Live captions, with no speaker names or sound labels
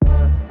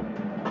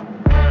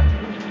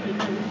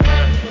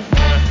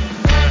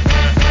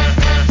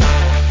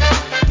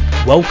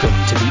Welcome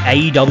to the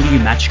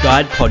AEW Match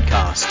Guide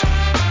podcast,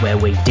 where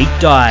we deep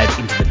dive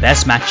into the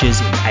best matches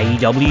in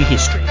AEW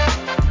history.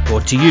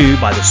 Brought to you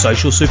by the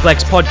Social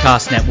Suplex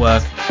Podcast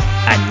Network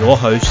and your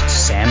host,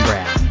 Sam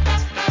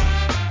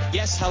Brown.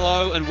 Yes,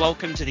 hello and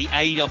welcome to the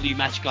AEW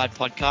Match Guide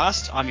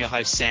podcast. I'm your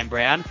host, Sam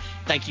Brown.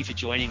 Thank you for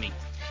joining me.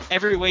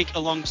 Every week,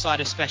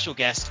 alongside a special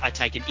guest, I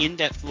take an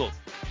in-depth look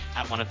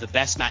at one of the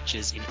best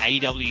matches in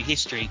AEW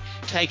history,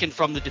 taken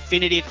from the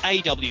definitive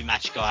AEW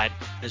Match Guide,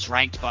 as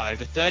ranked by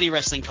over 30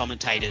 wrestling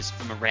commentators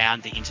from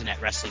around the internet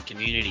wrestling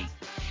community.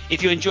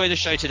 If you enjoy the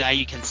show today,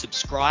 you can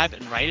subscribe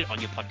and rate it on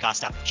your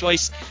podcast app of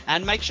choice,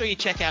 and make sure you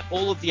check out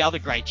all of the other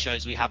great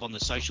shows we have on the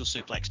Social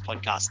Suplex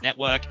Podcast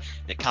Network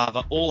that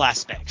cover all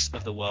aspects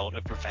of the world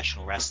of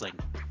professional wrestling.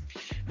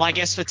 My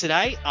guests for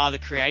today are the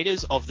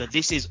creators of the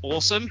This Is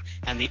Awesome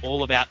and the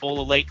All About All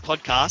Elite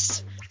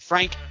podcasts,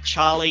 Frank,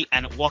 Charlie,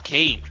 and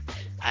Joaquin.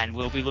 And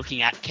we'll be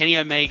looking at Kenny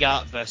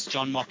Omega versus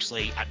Jon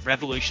Moxley at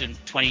Revolution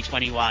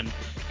 2021,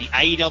 the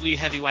AEW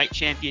Heavyweight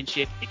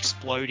Championship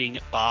exploding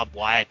barbed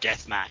wire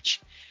death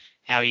match.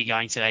 How are you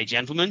going today,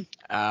 gentlemen?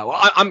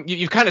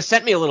 You kind of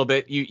sent me a little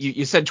bit.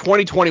 You said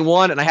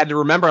 2021, and I had to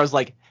remember. I was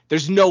like,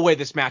 there's no way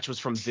this match was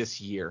from this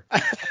year.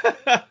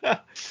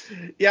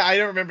 Yeah, I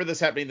don't remember this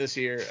happening this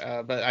year,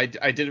 but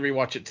I did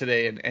rewatch it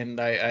today, and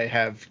I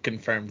have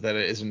confirmed that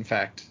it is in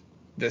fact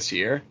this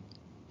year.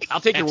 I'll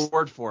take your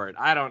word for it.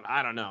 I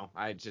don't know.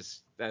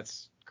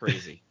 That's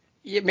crazy.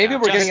 Yeah, maybe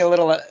we're getting a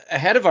little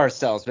ahead of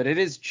ourselves, but it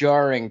is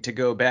jarring to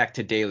go back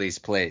to Daly's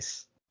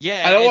place.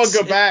 Yeah, I don't want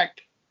to go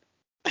back.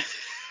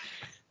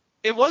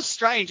 It was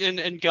strange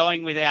and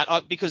going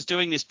without, because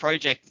doing this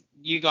project,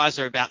 you guys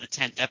are about the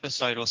 10th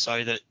episode or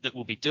so that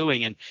we'll be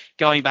doing, and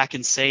going back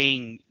and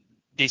seeing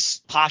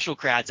this partial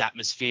crowd's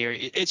atmosphere,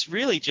 it's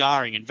really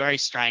jarring and very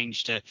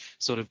strange to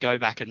sort of go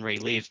back and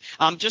relive.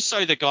 Just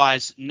so the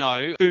guys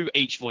know who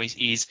each voice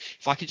is,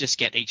 if I could just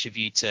get each of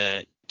you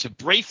to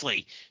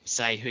briefly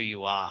say who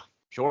you are.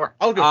 Sure.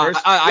 I'll go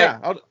first.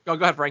 Go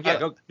ahead, Frank. Yeah,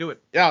 go do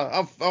it.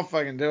 Yeah, I'll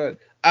fucking do it.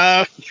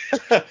 Hi,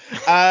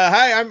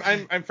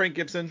 I'm Frank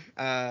Gibson.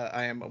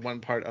 I am one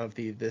part of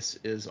the This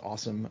Is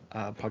Awesome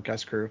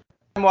podcast crew.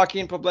 I'm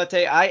Joaquin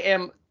Poblete. I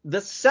am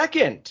the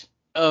second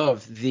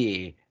of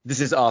the This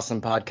Is Awesome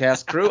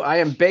podcast crew. I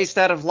am based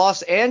out of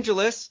Los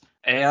Angeles,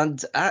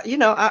 and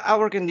I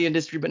work in the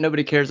industry, but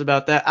nobody cares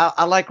about that.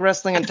 I like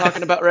wrestling and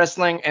talking about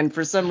wrestling, and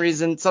for some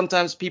reason,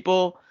 sometimes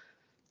people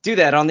do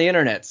that on the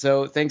internet.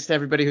 So thanks to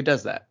everybody who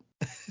does that.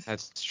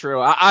 That's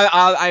true.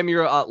 I'm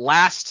your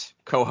last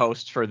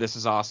co-host for This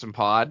Is Awesome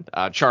Pod,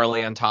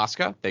 Charlie and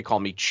Tosca. They call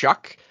me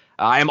Chuck.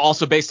 I am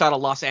also based out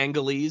of Los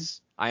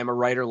Angeles. I am a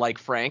writer like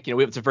Frank.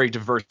 It's a very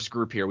diverse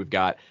group here we've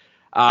got.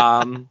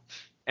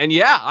 And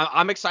yeah,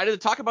 I'm excited to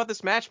talk about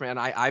this match, man.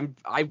 I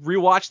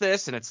rewatched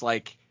this, and it's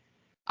like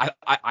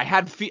I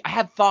had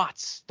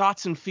thoughts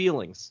and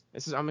feelings.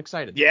 I'm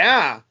excited.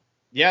 Yeah.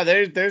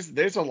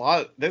 There's a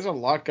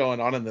lot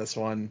going on in this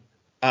one,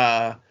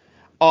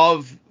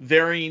 of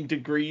varying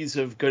degrees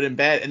of good and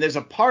bad. And there's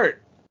a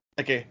part,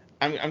 okay,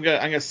 I'm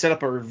gonna set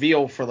up a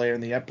reveal for later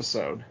in the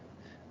episode.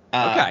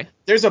 Okay.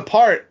 There's a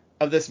part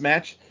of this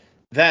match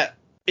that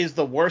is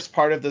the worst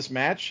part of this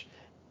match,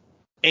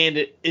 and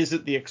it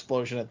isn't the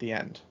explosion at the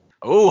end.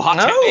 Oh,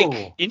 hot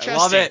take. Interesting. I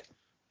love it.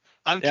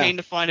 I'm keen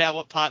to find out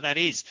what part that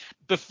is.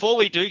 Before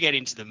we do get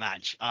into the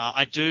match,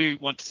 I do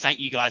want to thank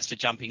you guys for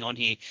jumping on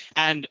here,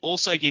 and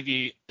also give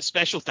you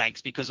special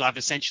thanks because I've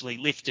essentially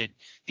lifted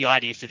the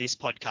idea for this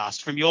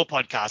podcast from your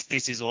podcast,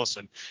 This Is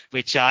Awesome,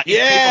 which if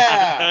people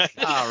haven't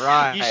heard, all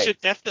right, you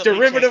should definitely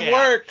Derivative check out.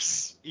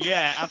 Works.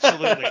 Yeah,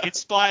 absolutely.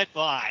 Inspired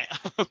by.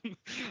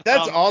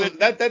 That's awesome.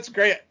 That's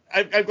great.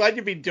 I'm glad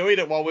you've been doing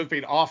it while we've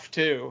been off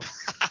too.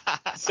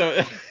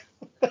 So.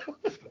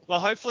 Well,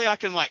 hopefully I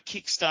can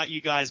kickstart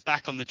you guys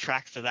back on the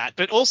track for that.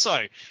 But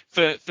also,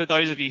 for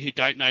those of you who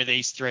don't know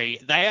these three,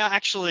 they are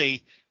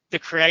actually the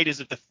creators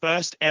of the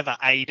first ever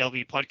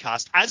AEW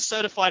podcast, as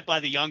certified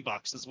by the Young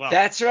Bucks as well.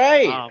 That's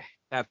right.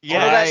 That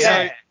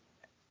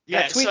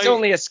tweet's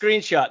only a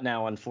screenshot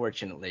now,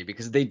 unfortunately,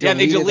 because they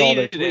deleted all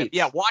their tweets. it.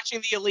 Yeah,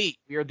 Watching the Elite.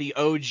 We are the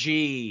OG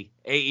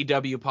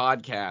AEW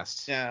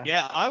podcast.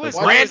 Yeah, I was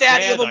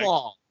granddaddy of them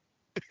all.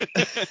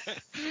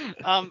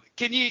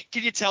 Can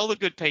you tell the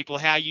good people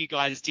how you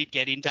guys did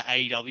get into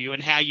AEW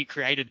and how you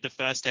created the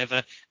first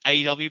ever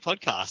AEW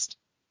podcast?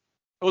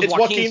 It was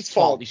Joaquin's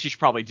fault. You should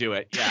probably do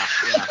it.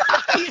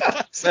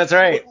 Yeah. That's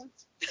right.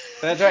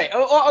 That's right.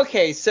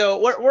 Okay. So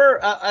we're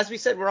as we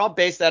said, we're all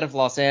based out of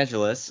Los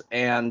Angeles,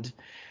 and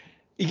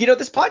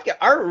this podcast,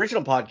 our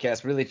original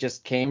podcast, really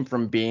just came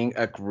from being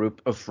a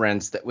group of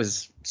friends that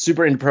was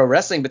super into pro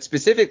wrestling, but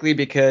specifically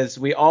because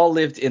we all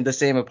lived in the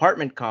same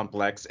apartment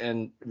complex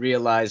and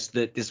realized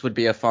that this would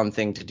be a fun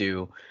thing to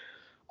do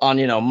on,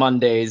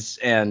 Mondays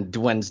and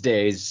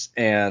Wednesdays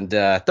and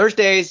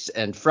Thursdays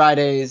and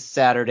Fridays,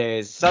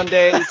 Saturdays,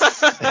 Sundays,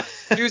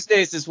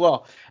 Tuesdays as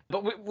well.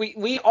 But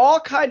we all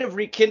kind of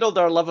rekindled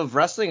our love of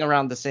wrestling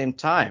around the same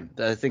time.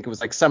 I think it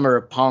was like Summer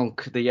of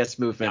Punk, the Yes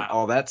Movement,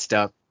 all that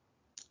stuff.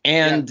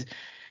 And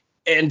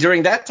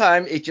during that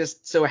time, it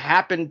just so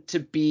happened to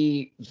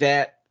be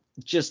that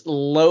just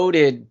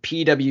loaded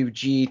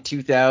PWG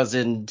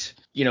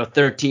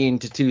 2013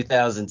 to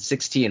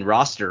 2016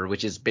 roster,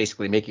 which is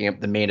basically making up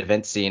the main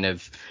event scene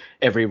of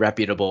every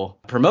reputable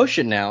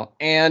promotion now.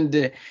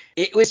 And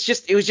it was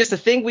just a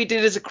thing we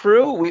did as a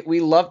crew. We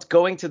loved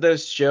going to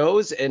those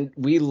shows, and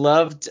we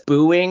loved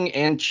booing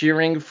and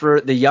cheering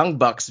for the Young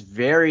Bucks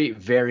very,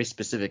 very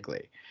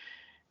specifically.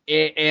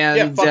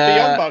 And Fuck the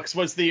Young Bucks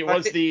was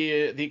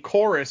the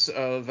chorus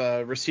of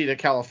Reseda,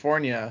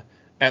 California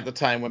at the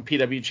time when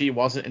PWG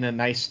wasn't in a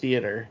nice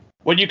theater.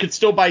 When you could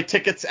still buy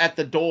tickets at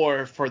the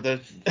door for the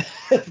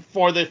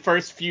for the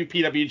first few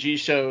PWG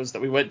shows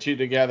that we went to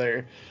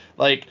together.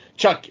 Like,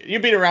 Chuck,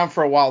 you've been around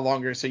for a while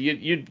longer, so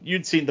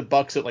you'd seen the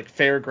Bucks at like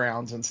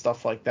fairgrounds and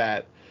stuff like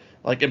that.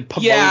 Like in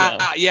Pomona.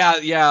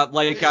 Yeah.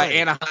 Like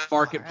Anaheim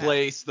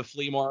Marketplace, the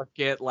flea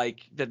market, like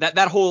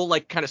that whole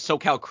like kind of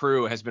SoCal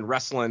crew has been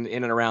wrestling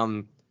in and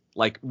around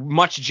like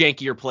much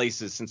jankier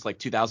places since like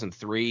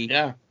 2003.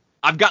 Yeah.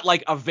 I've got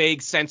like a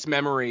vague sense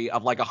memory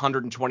of like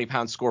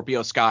 120-pound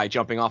Scorpio Sky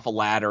jumping off a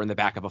ladder in the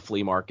back of a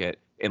flea market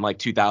in like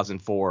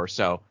 2004.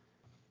 So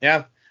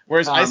yeah.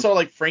 Whereas I saw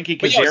like Frankie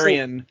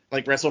Kazarian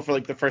like wrestle for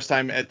like the first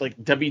time at like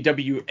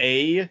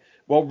WWA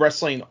World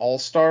Wrestling All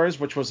Stars,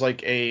 which was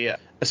like a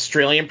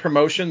Australian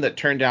promotion that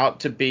turned out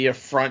to be a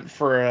front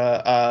for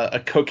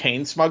a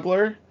cocaine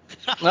smuggler.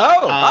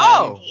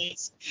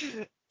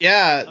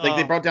 Yeah, like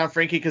they brought down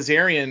Frankie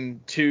Kazarian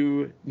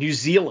to New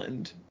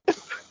Zealand.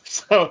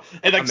 So,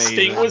 and like Amazing.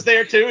 Sting was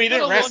there too. He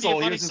didn't wrestle.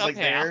 He was just like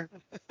there.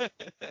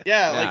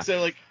 Yeah, like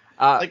so like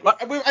I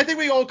think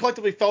we all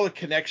collectively felt a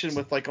connection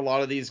with like a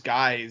lot of these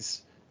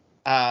guys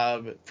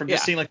from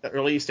just seeing like the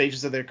early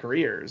stages of their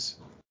careers.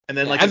 And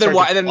then like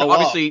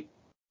obviously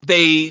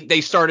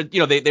they started,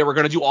 they were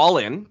going to do All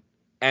In.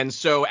 And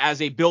so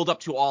as a build up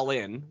to All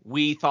In,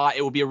 we thought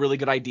it would be a really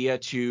good idea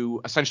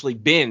to essentially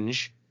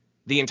binge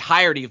the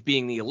entirety of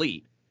Being the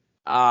Elite.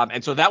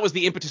 And so that was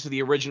the impetus of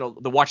the Watching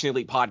the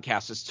Elite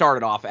podcast. It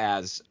started off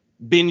as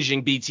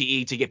binging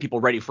BTE to get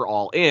people ready for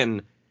All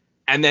In.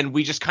 And then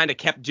we just kind of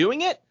kept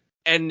doing it.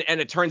 And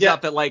it turns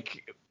out that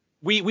like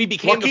we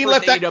became the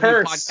first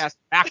AEW podcast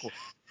backwards.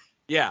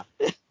 Yeah.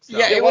 So.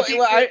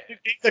 Yeah,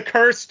 the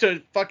curse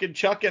to fucking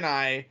Chuck and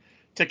I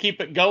to keep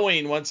it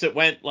going once it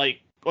went live.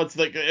 Well,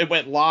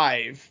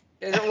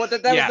 that was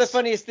the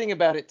funniest thing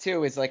about it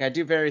too, is like I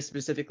do very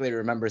specifically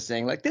remember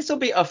saying like this will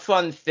be a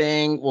fun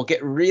thing. We'll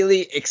get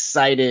really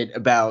excited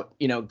about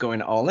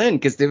going All In,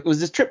 because there was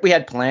this trip we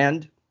had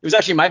planned. It was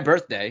actually my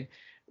birthday.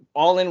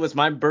 All In was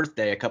my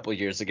birthday a couple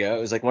years ago.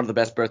 It was like one of the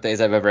best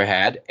birthdays I've ever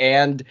had,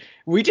 and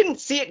we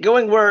didn't see it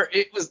going where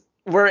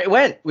it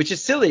went, which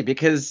is silly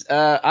because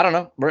I don't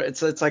know.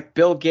 It's like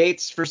Bill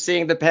Gates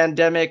foreseeing the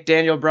pandemic,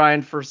 Daniel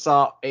Bryan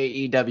foresaw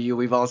AEW.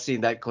 We've all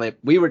seen that clip.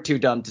 We were too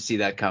dumb to see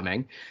that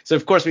coming. So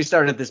of course we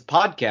started this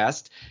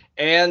podcast,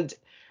 and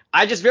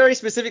I just very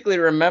specifically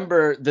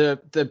remember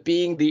the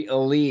Being the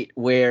Elite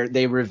where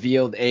they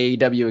revealed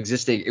AEW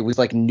existing. It was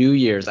like New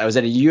Year's. I was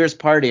at a New Year's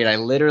party and I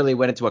literally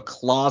went into a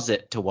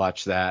closet to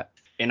watch that.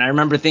 And I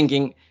remember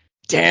thinking,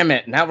 damn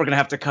it, now we're going to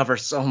have to cover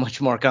so much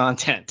more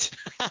content.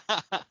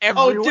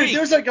 Every week. Dude,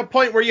 there's like a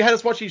point where you had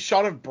us watching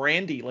Shot of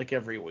Brandy like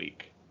every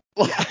week.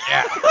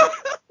 Yeah.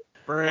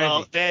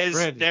 Well,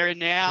 there are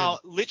now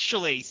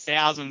literally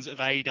thousands of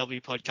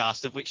AEW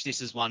podcasts, of which this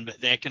is one, but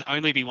there can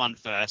only be one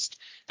first,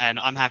 and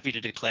I'm happy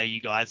to declare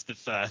you guys the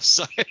first.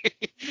 So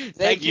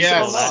thank you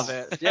so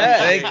much. Yeah,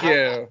 thank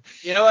you.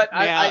 You know what?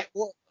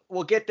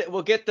 We'll get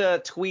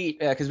the tweet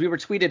because we were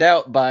tweeted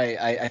out by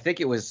I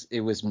think it was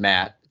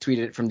Matt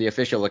tweeted it from the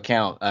official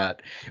account,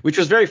 which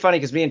was very funny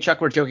because me and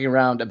Chuck were joking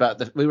around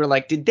about we were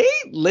like, did they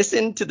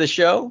listen to the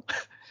show?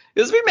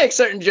 Because we make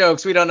certain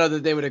jokes we don't know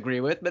that they would agree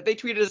with, but they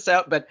tweeted us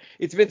out. But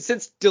it's been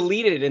since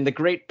deleted in the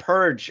great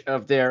purge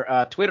of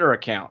their Twitter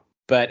account.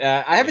 But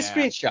I have a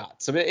screenshot,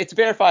 so it's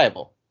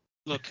verifiable.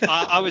 Look,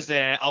 I was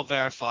there. I'll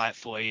verify it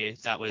for you.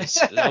 That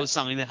was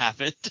something that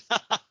happened.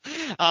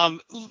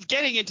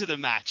 Getting into the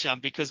match,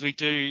 because we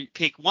do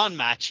pick one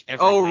match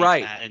every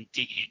week and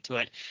dig into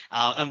it.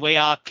 And we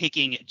are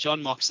picking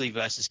Jon Moxley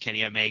versus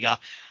Kenny Omega.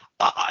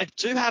 I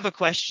do have a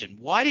question.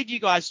 Why did you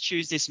guys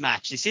choose this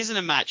match? This isn't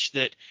a match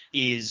that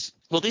is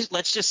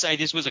let's just say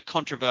this was a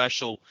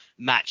controversial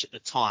match at the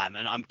time,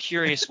 and I'm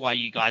curious why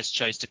you guys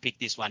chose to pick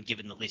this one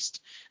given the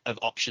list of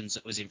options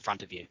that was in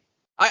front of you.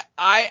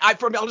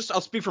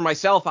 I'll speak for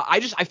myself. I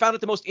found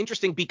it the most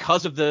interesting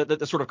because of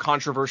the sort of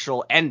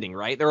controversial ending,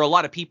 right? There are a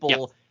lot of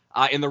people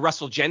in the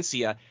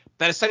WrestleGencia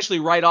that essentially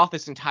write off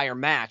this entire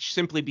match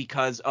simply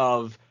because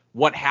of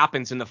what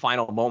happens in the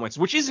final moments,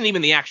 which isn't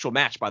even the actual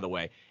match, by the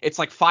way. It's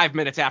like 5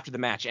 minutes after the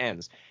match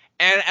ends.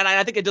 And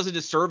I think it does a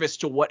disservice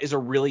to what is a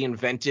really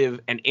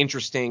inventive and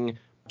interesting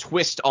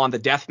twist on the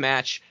death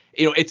match.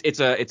 It's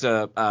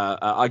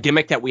a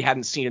gimmick that we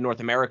hadn't seen in North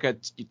America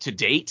to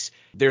date.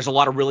 There's a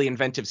lot of really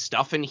inventive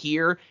stuff in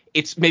here.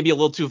 It's maybe a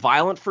little too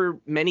violent for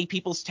many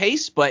people's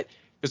taste, but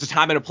there's a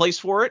time and a place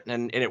for it,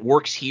 and it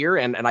works here.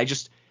 And I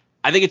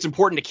think it's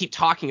important to keep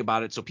talking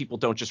about it so people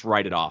don't just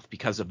write it off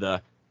because of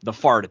the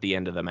fart at the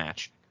end of the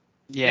match.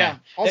 Yeah.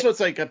 Also, it's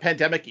like a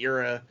pandemic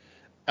era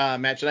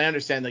match, and I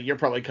understand that you're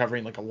probably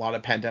covering like a lot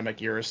of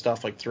pandemic era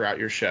stuff like throughout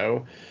your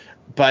show,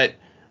 but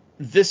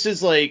this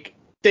is like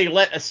they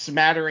let a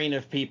smattering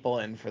of people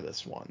in for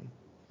this one.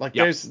 Like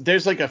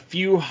there's like a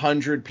few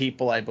hundred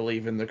people, I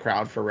believe, in the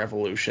crowd for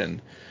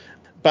Revolution,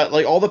 but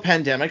like all the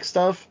pandemic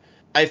stuff,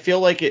 I feel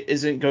like it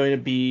isn't going to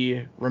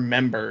be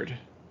remembered.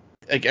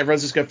 Like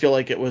everyone's just gonna feel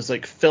like it was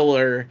like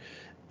filler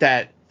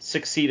that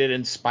succeeded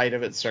in spite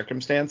of its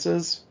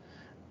circumstances.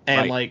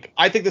 And like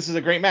I think this is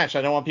a great match.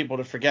 I don't want people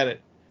to forget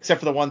it, except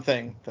for the one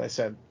thing that I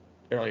said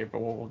earlier, but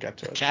we'll get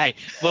to it. Okay,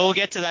 well, we'll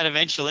get to that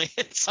eventually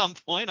at some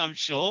point, I'm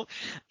sure.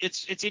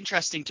 It's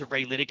interesting to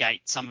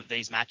relitigate some of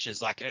these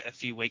matches. Like a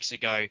few weeks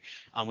ago,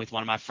 with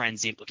one of my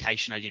friends, The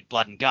Implication, I did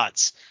Blood and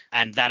Guts,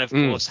 and that of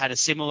course had a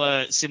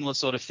similar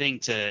sort of thing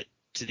to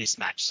this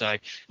match. So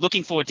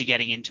looking forward to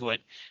getting into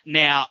it.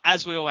 Now,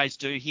 as we always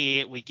do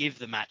here, we give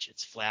the match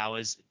its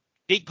flowers.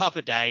 Big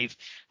Papa Dave,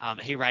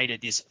 he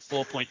rated this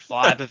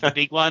 4.5 of the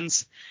big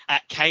ones.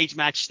 At Cage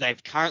Match,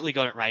 they've currently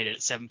got it rated at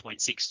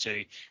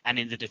 7.62. And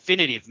in the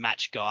definitive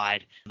match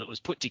guide that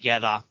was put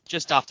together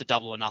just after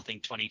Double or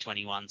Nothing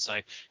 2021, so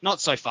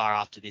not so far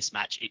after this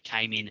match, it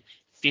came in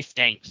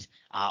 15th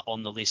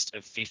on the list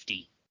of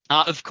 50.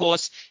 Of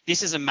course,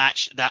 this is a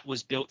match that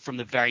was built from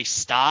the very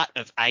start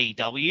of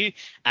AEW,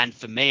 and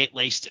for me at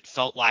least, it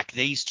felt like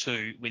these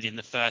two within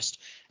the first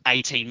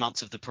 18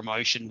 months of the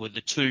promotion were the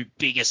two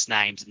biggest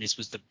names, and this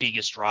was the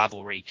biggest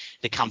rivalry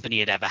the company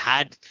had ever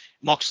had.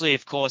 Moxley,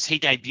 of course, he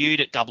debuted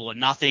at Double or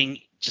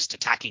Nothing, just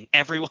attacking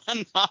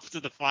everyone after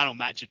the final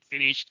match had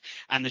finished,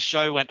 and the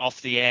show went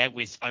off the air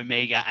with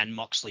Omega and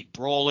Moxley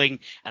brawling,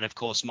 and of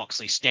course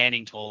Moxley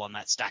standing tall on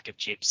that stack of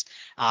chips.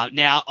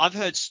 Now, I've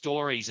heard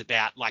stories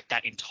about like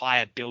that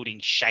entire building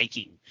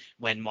shaking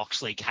when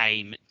Moxley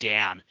came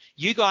down.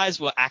 You guys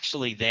were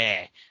actually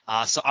there,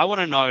 so I want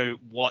to know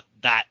what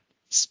that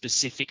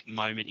specific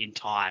moment in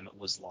time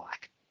was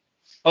like.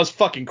 I was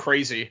fucking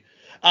crazy.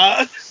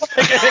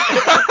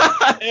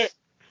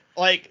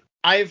 Like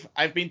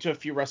I've been to a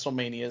few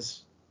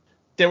WrestleManias.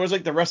 There was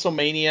like the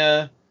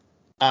WrestleMania,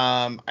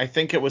 I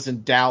think it was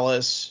in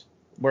Dallas,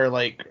 where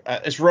like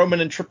it's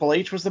Roman and Triple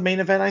H was the main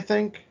event, I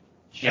think.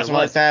 Yeah, something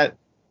like that.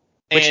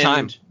 Which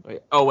time?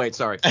 Oh wait,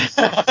 sorry.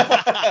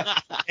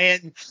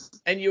 and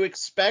you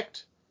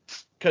expect,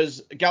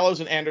 because Gallows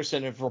and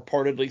Anderson have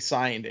reportedly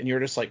signed, and you're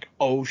just like,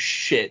 oh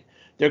shit,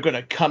 they're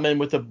gonna come in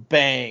with a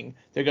bang.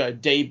 They're gonna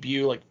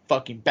debut like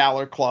fucking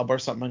Balor Club or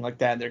something like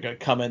that, and they're gonna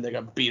come in, they're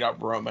gonna beat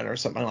up Roman or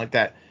something like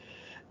that.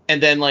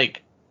 And then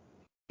like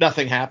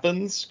nothing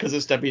happens because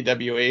it's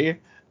WWE.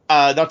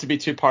 Not to be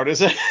too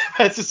partisan,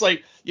 it's just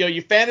like,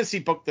 you fantasy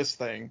book this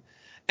thing,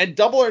 and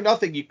Double or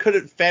Nothing, you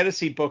couldn't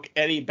fantasy book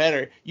any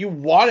better. You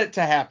want it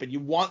to happen. You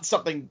want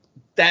something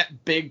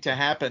that big to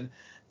happen,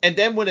 and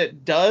then when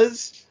it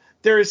does,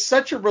 there is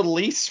such a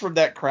release from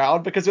that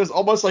crowd, because it was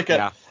almost like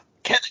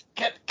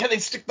can they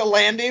stick the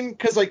landing?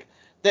 Because like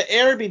the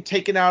air had been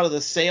taken out of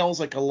the sails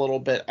like a little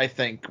bit, I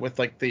think, with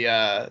like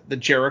the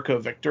Jericho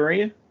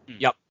victory.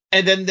 Yep.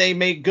 And then they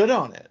made good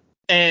on it.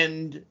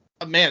 And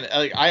man,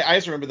 like I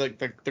just remember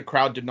the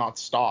crowd did not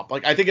stop.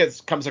 Like I think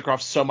it comes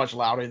across so much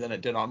louder than it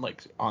did on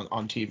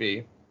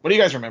TV. What do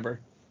you guys remember?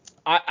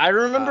 I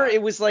remember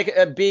it was like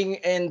being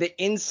in the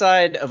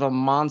inside of a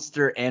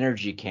Monster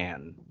Energy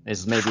can.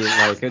 Is maybe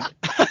like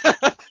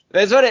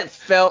that's what it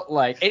felt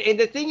like. And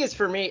the thing is,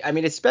 for me, I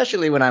mean,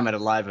 especially when I'm at a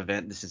live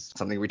event, this is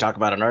something we talk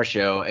about on our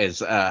show, is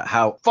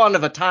how fun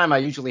of a time I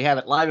usually have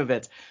at live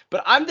events.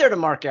 But I'm there to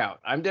mark out.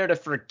 I'm there to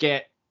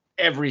forget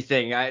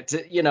everything.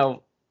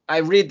 I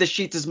read the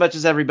sheets as much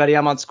as everybody.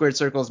 I'm on Squared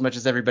Circle as much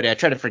as everybody. I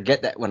try to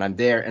forget that when I'm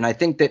there. And I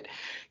think that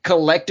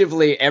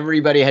collectively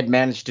everybody had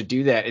managed to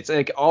do that. It's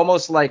like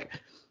almost like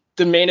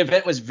the main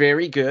event was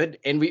very good,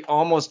 and we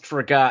almost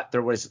forgot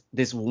there was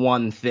this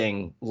one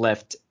thing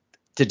left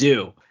to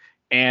do.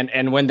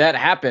 And when that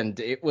happened,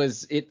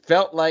 it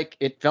felt like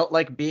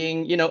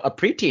being, a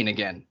preteen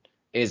again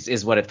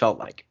is what it felt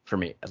like for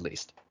me, at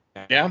least.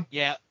 Yeah.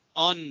 Yeah.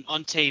 On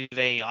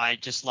TV, I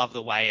just love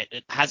the way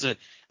it has a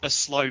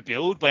slow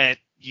build where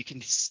you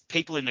can,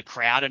 people in the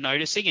crowd are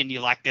noticing, and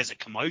you're like, there's a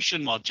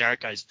commotion while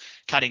Jericho's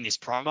cutting this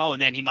promo,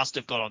 and then he must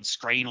have got on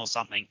screen or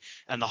something,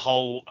 and the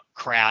whole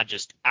crowd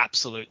just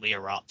absolutely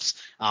erupts.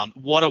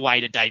 What a way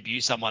to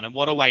debut someone, and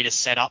what a way to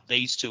set up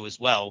these two as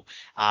well,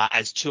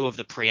 as two of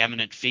the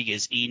preeminent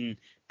figures in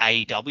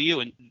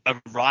AEW, and a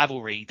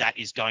rivalry that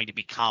is going to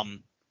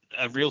become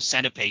a real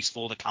centerpiece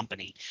for the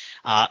company.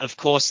 Of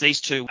course,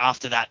 these two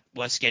after that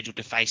were scheduled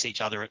to face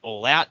each other at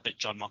All Out, but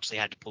Jon Moxley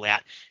had to pull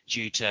out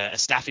due to a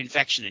staph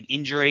infection and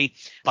injury.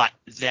 But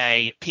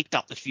they picked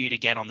up the feud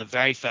again on the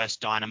very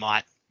first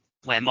Dynamite,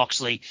 where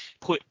Moxley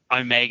put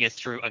Omega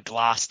through a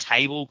glass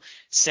table,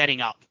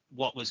 setting up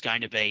what was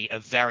going to be a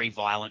very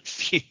violent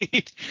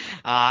feud.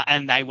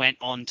 And they went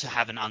on to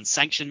have an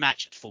unsanctioned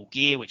match at Full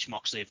Gear, which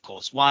Moxley, of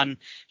course, won.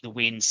 The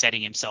win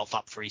setting himself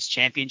up for his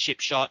championship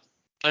shot.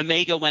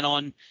 Omega went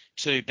on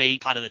to be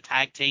part of the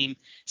tag team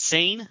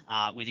scene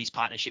with his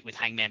partnership with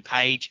Hangman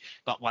Page,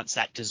 but once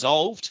that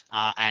dissolved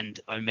and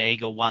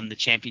Omega won the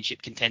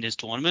Championship Contenders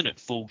Tournament at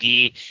Full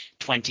Gear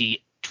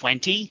 20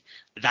 20.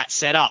 That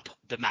set up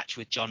the match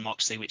with Jon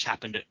Moxley, which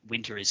happened at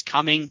Winter is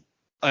Coming.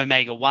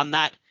 Omega won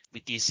that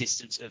with the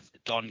assistance of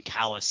Don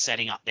Callis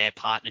setting up their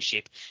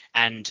partnership,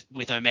 and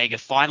with Omega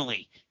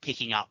finally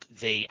picking up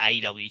the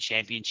AEW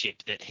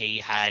championship that he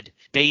had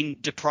been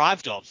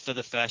deprived of for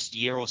the first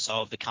year or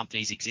so of the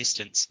company's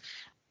existence.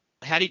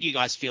 How did you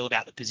guys feel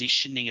about the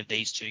positioning of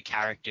these two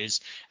characters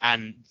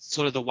and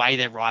sort of the way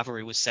their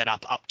rivalry was set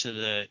up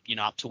to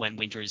when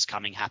Winter is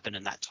Coming happened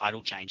and that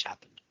title change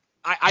happened?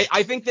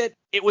 I think that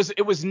it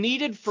was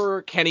needed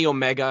for Kenny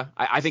Omega.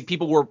 I think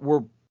people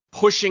were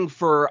pushing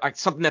for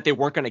something that they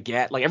weren't going to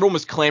get. Like, everyone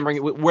was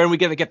clamoring, when are we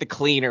going to get the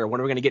cleaner? When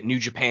are we going to get New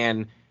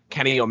Japan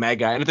Kenny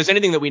Omega? And if there's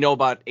anything that we know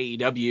about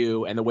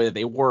AEW and the way that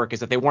they work, is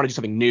that they want to do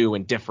something new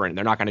and different.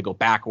 They're not going to go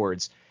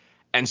backwards.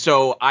 And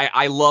so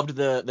I loved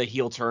the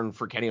heel turn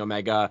for Kenny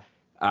Omega,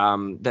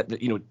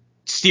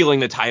 stealing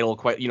the title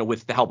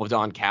with the help of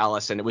Don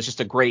Callis, and it was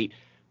just a great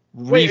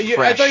refresh.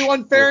 I thought you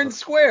won fair and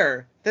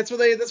square. That's what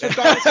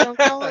Don said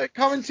on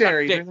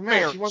commentary during the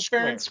match. You won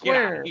fair and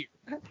square.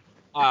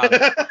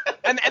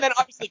 And then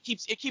obviously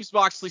it keeps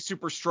Moxley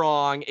super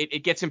strong.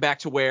 It gets him back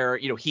to where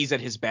he's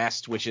at his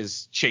best, which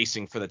is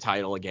chasing for the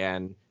title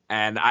again.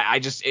 And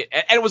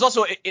it was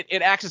also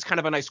it acts as kind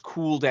of a nice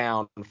cool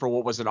down for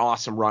what was an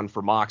awesome run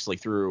for Moxley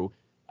through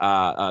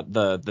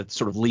the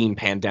sort of lean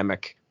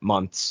pandemic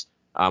months,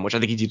 which I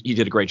think he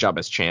did a great job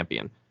as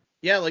champion.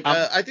 Yeah,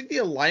 I think the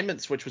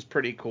alignment switch was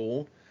pretty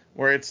cool,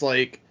 where it's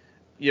like,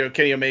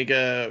 Kenny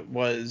Omega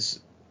was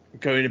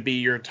going to be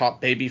your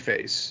top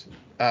babyface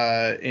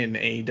in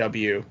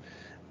AEW,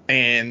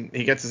 and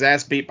he gets his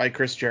ass beat by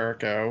Chris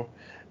Jericho,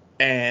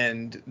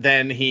 and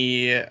then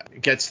he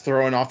gets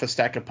thrown off a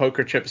stack of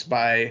poker chips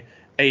by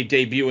a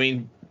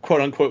debuting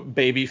quote-unquote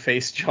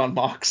babyface Jon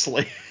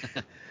Moxley.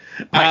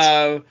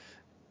 Nice.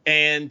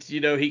 And he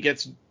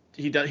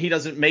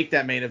doesn't make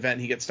that main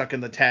event. He gets stuck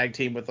in the tag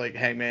team with like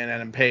Hangman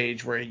Adam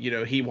Page, where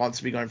he wants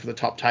to be going for the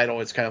top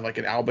title. It's kind of like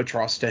an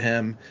albatross to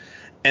him.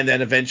 And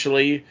then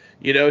eventually,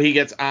 he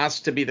gets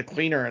asked to be the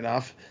cleaner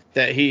enough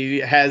that he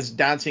has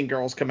dancing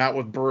girls come out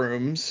with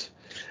brooms.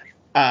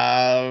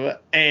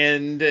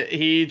 And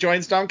he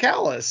joins Don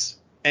Callis.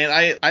 And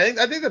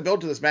I think the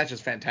build to this match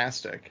is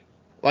fantastic.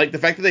 Like, the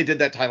fact that they did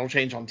that title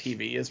change on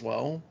TV as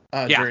well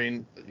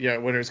during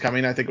Winter is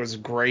Coming, I think was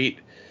great.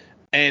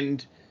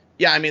 And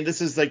yeah, I mean, this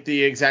is like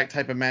the exact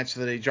type of match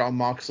that a Jon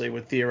Moxley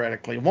would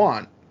theoretically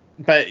want.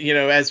 But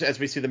as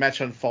we see the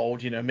match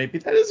unfold, maybe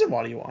that isn't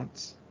what he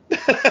wants.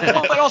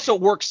 Well, it also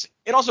works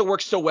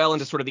so well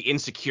into sort of the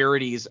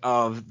insecurities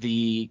of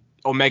the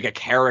Omega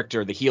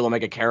character, the heel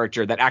Omega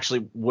character, that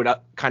actually would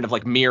kind of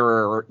like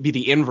mirror or be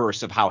the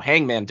inverse of how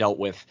Hangman dealt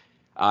with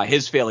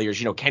his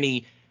failures.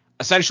 Kenny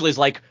essentially is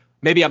like,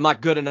 maybe I'm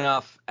not good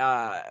enough,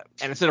 and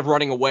instead of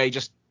running away,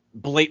 just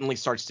blatantly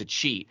starts to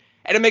cheat.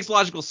 And it makes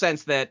logical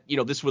sense that,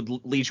 this would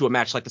lead to a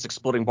match like this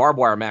exploding barbed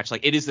wire match.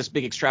 Like, it is this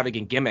big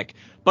extravagant gimmick.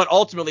 But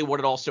ultimately what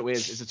it also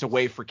is it's a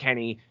way for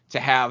Kenny to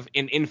have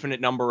an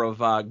infinite number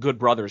of good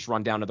brothers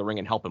run down to the ring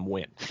and help him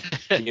win.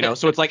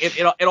 So it's like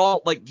it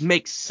all like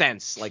makes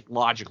sense, like,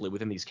 logically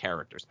within these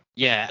characters.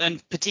 Yeah,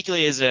 and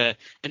particularly as an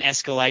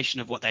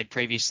escalation of what they'd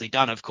previously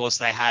done. Of course,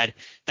 they had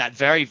that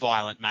very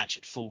violent match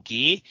at Full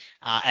Gear,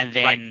 and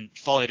then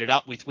followed it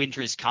up with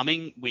Winter is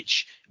Coming,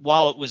 which,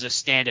 while it was a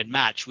standard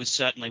match, was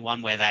certainly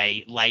one where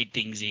they laid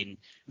things in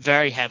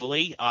very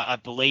heavily. I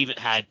believe it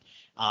had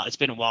it's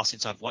been a while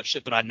since I've watched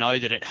it, but I know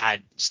that it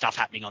had stuff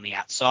happening on the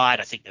outside.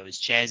 I think there was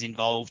chairs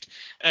involved,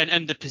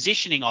 and the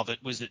positioning of it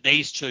was that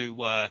these two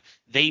were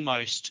the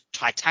most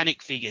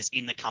titanic figures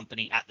in the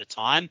company at the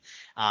time,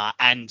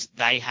 and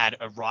they had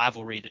a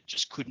rivalry that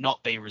just could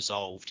not be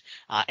resolved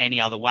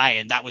any other way.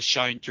 And that was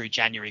shown through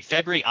January,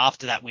 February,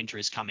 after that Winter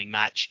is Coming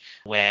match,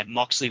 where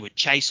Moxley would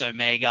chase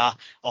Omega,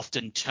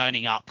 often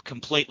turning up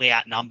completely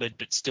outnumbered,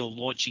 but still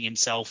launching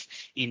himself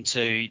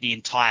into the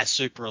entire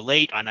Super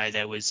Elite. I know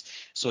there was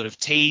sort of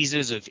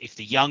teasers of if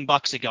the Young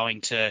Bucks are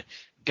going to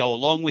go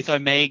along with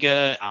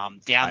Omega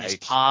down this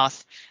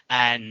path,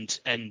 and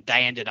they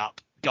ended up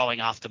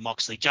going after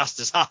Moxley just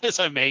as hard as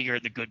Omega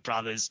and the Good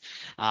Brothers.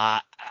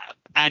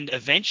 And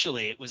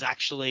eventually it was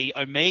actually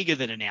Omega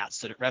that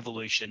announced that at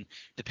Revolution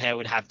the pair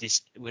would have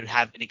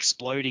an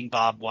exploding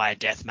barbed wire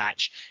death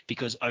match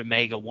because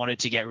Omega wanted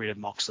to get rid of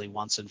Moxley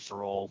once and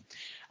for all.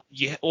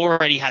 You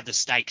already had the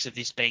stakes of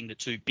this being the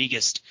two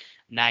biggest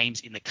names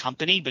in the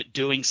company, but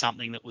doing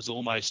something that was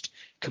almost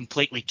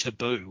completely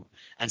taboo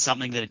and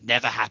something that had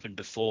never happened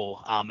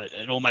before.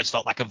 It almost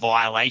felt like a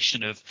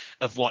violation of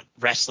what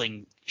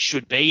wrestling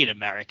should be in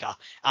America.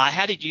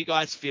 How did you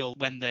guys feel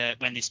when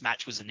this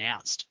match was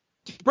announced?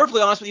 To be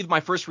perfectly honest with you,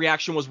 my first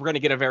reaction was, we're going to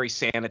get a very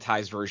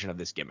sanitized version of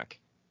this gimmick.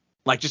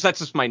 Like, that's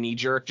just my knee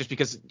jerk, just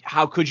because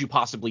how could you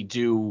possibly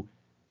do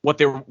what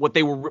they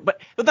were,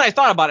 but then I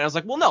thought about it. I was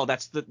like, well, no,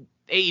 that's the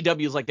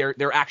AEW is like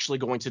they're actually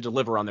going to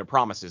deliver on their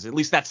promises. At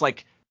least that's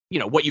like,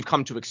 what you've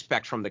come to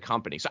expect from the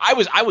company. So I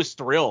was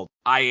thrilled.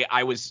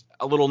 I was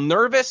a little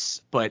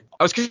nervous, but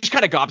I was just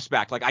kind of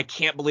gobsmacked. Like, I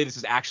can't believe this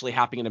is actually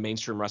happening in a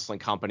mainstream wrestling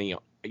company.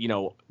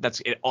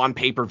 That's on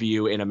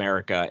pay-per-view in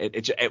America.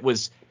 It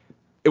was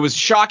it was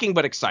shocking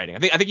but exciting. I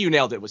think you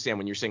nailed it with Sam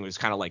when you're saying it was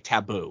kind of like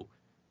taboo,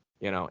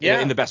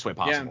 in the best way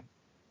possible.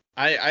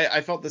 Yeah.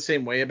 I felt the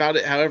same way about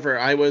it. However,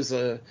 I was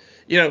we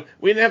didn't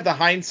have the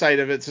hindsight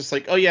of it. It's just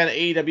like, oh yeah, and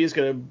AEW is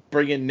gonna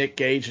bring in Nick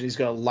Gage and he's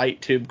gonna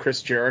light tube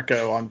Chris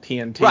Jericho on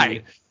TNT.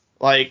 Right.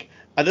 Like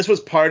this was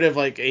part of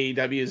like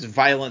AEW's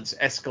violence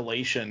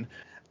escalation.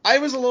 I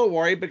was a little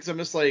worried because I'm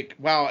just like,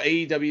 wow,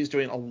 AEW is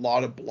doing a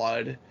lot of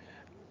blood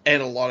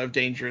and a lot of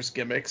dangerous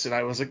gimmicks, and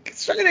I was like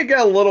starting to get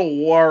a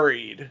little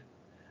worried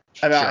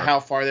about how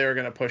far they were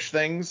going to push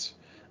things.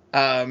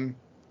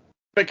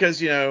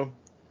 Because,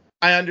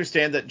 I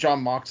understand that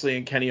Jon Moxley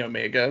and Kenny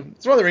Omega,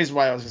 it's one of the reasons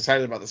why I was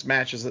excited about this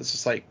match, is it's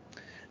just like,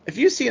 if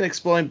you see an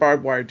exploding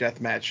barbed wire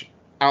death match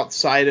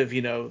outside of,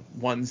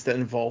 ones that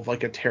involve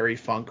like a Terry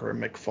Funk or a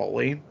Mick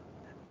Foley,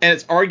 and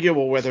it's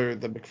arguable whether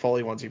the Mick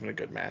Foley one's even a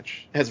good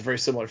match. It has a very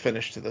similar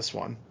finish to this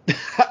one.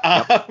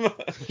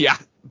 Yeah.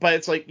 But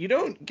it's like, you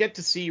don't get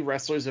to see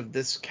wrestlers of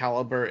this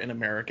caliber in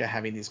America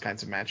having these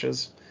kinds of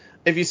matches.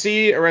 If you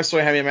see a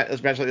wrestler having a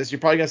match like this, you're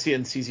probably going to see it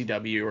in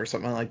CZW or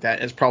something like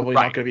that. It's probably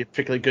not going to be a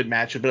particularly good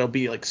match, but it'll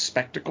be like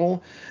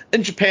spectacle.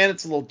 In Japan,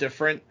 it's a little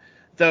different.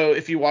 Though,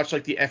 if you watch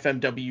like the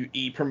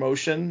FMWE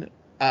promotion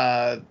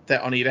that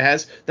Onita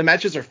has, the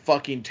matches are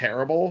fucking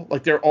terrible.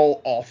 Like, they're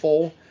all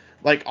awful.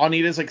 Like,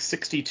 Onita's like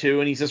 62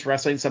 and he's just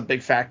wrestling some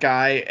big fat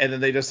guy, and then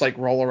they just like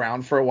roll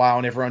around for a while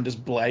and everyone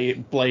just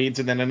blades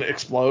and then it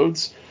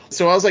explodes.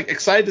 So I was like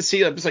excited to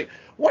see it. I was like,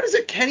 what does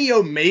a Kenny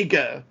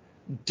Omega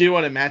do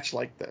on a match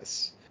like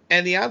this?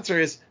 And the answer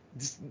is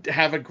just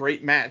have a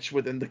great match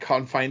within the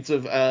confines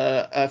of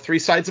three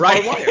sides of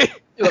barbed wire.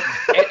 Look,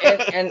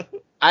 and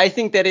I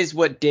think that is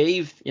what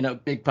Dave,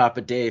 Big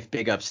Papa Dave,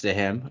 big ups to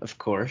him, of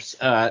course.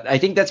 I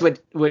think that's what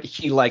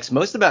he likes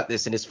most about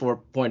this in his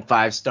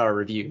 4.5 star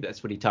review.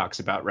 That's what he talks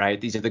about, right?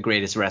 These are the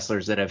greatest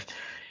wrestlers that have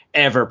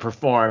ever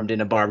performed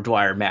in a barbed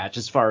wire match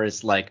as far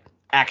as like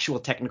actual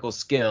technical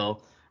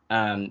skill.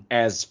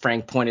 As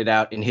Frank pointed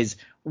out in his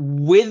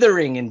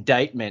withering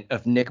indictment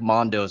of Nick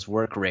Mondo's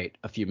work rate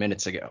a few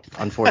minutes ago,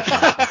 unfortunately.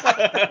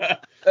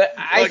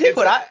 I think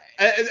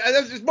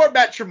it's more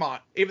Matt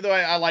Tremont, even though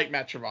I like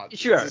Matt Tremont.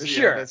 Sure.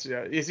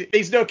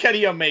 He's no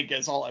Kenny Omega,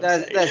 is all I'm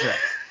saying. That's right.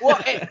 Well,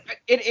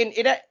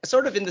 in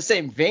sort of in the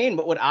same vein,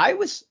 but what I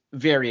was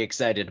very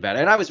excited about,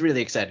 and I was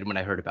really excited when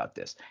I heard about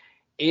this,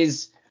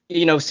 is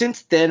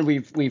since then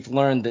we've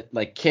learned that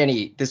like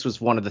Kenny, this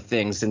was one of the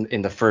things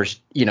in the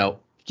first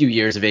few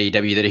years of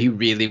AEW that he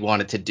really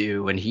wanted to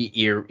do, and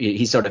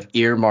he sort of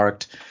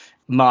earmarked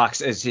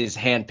Mox as his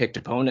handpicked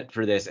opponent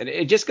for this, and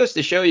it just goes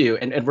to show you,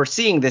 and we're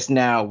seeing this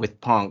now with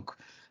Punk,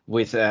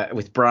 with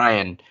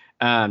Bryan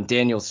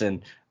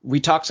Danielson. We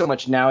talk so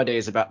much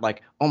nowadays about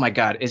like, oh my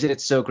God, isn't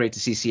it so great to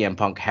see CM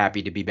Punk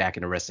happy to be back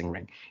in a wrestling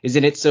ring?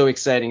 Isn't it so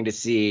exciting to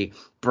see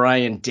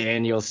Bryan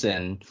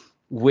Danielson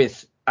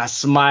with a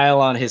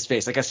smile on his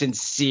face, like a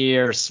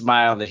sincere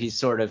smile that he's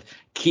sort of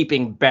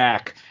keeping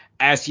back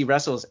as he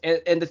wrestles.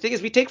 And the thing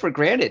is, we take for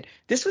granted,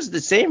 this was the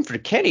same for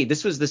Kenny.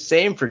 This was the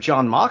same for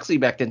Jon Moxley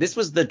back then. This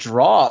was the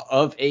draw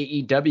of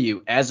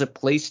AEW as a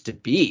place to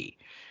be.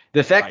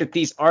 The fact that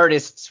these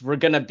artists were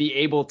going to be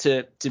able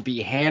to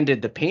be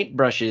handed the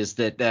paintbrushes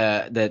that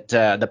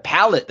the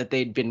palette that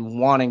they'd been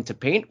wanting to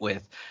paint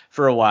with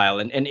for a while.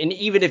 And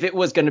even if it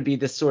was going to be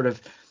this sort of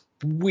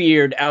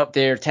weird, out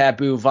there,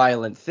 taboo,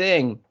 violent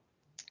thing,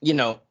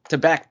 to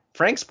back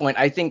Frank's point,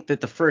 I think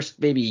that the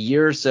first maybe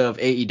year or so of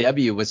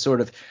AEW was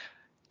sort of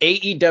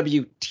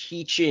AEW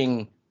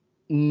teaching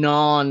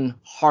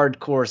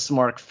non-hardcore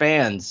smart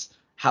fans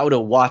how to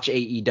watch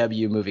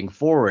AEW moving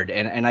forward.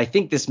 And I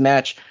think this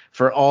match,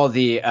 for all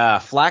the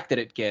flack that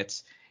it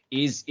gets,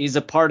 is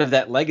a part of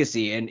that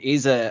legacy and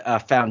is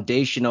a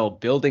foundational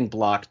building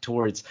block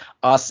towards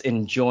us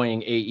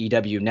enjoying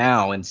AEW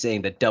now and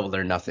saying that Double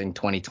or Nothing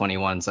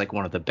 2021 is like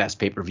one of the best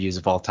pay-per-views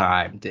of all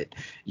time. That,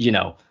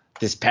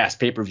 this past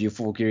pay-per-view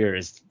Full Gear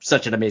is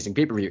such an amazing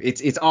pay-per-view.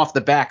 It's off the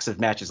backs of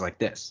matches like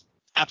this.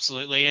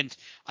 Absolutely. And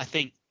I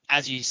think,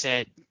 as you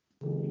said,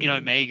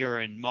 Omega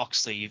and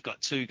Moxley, you've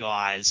got two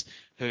guys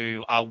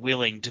who are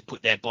willing to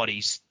put their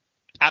bodies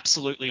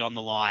absolutely on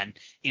the line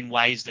in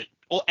ways that,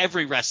 or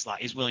every wrestler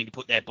is willing to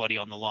put their body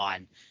on the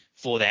line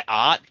for their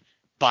art,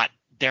 but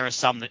there are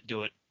some that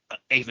do it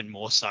even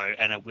more so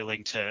and are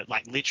willing to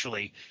like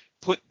literally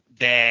put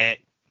their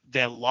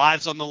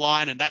lives on the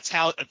line. And that's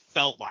how it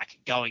felt like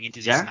going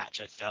into this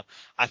match.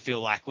 I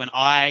feel like when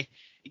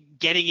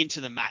getting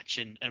into the match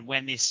and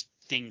when this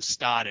thing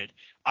started,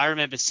 I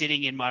remember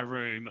sitting in my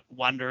room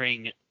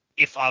wondering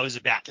if I was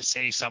about to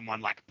see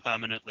someone like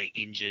permanently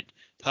injured,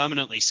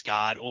 permanently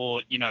scarred,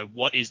 or,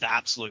 what is the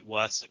absolute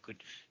worst that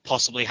could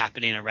possibly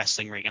happen in a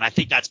wrestling ring. And I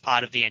think that's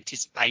part of the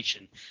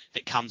anticipation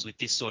that comes with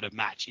this sort of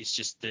match, is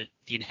just the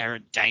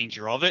inherent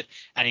danger of it.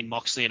 And in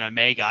Moxley and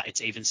Omega,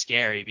 it's even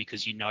scary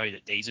because you know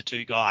that these are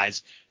two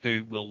guys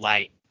who will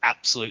lay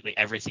absolutely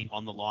everything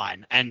on the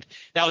line. And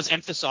that was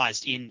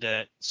emphasized in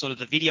the sort of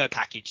the video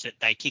package that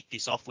they kicked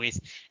this off with.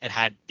 It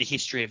had the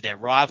history of their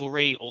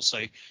rivalry, also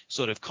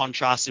sort of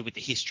contrasted with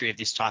the history of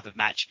this type of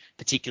match,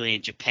 particularly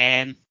in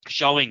Japan,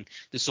 showing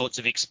the sorts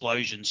of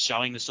explosions,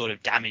 showing the sort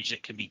of damage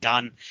that can be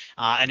done.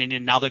 And in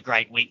another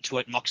great wink to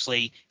it,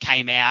 Moxley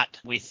came out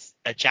with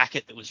a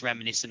jacket that was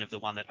reminiscent of the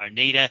one that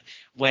Onita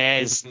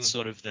wears,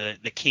 sort of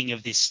the king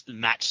of this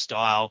match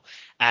style,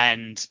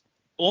 and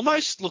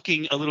almost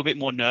looking a little bit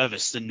more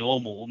nervous than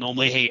normal.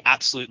 Normally he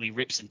absolutely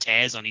rips and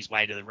tears on his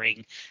way to the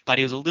ring, but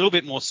he was a little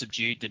bit more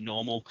subdued than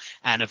normal.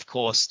 And of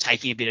course,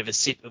 taking a bit of a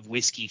sip of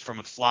whiskey from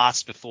a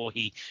flask before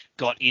he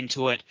got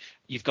into it.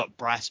 You've got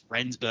Bryce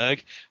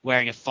Remsburg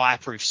wearing a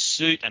fireproof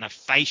suit and a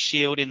face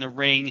shield in the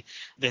ring.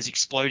 There's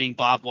exploding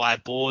barbed wire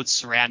boards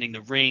surrounding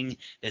the ring.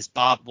 There's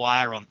barbed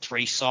wire on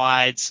 3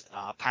 sides.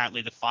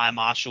 Apparently the fire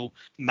marshal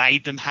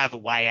made them have a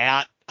way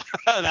out.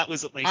 That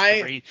was at least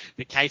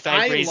the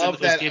kayfabe reason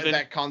that was given. I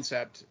love that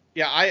concept.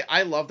 Yeah,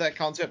 I love that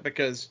concept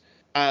because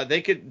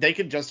they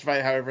could justify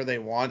it however they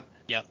want.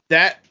 Yeah.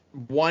 That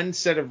one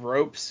set of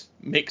ropes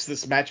makes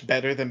this match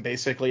better than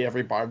basically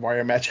every barbed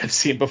wire match I've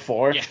seen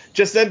before. Yeah.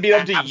 Just them being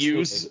able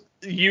to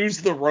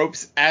use the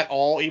ropes at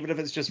all, even if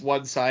it's just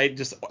one side,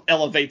 just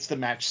elevates the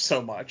match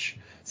so much.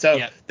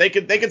 So they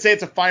could say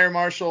it's a fire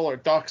marshal or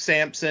Doc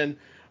Samson,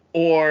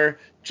 or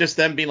just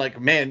them being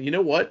like, man, you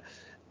know what?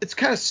 It's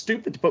kind of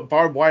stupid to put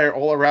barbed wire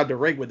all around the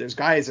ring when there's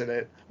guys in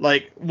it.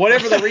 Like,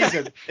 whatever the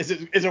reason,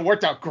 it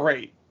worked out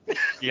great.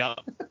 Yeah.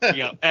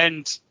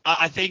 And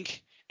I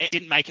think it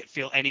didn't make it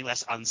feel any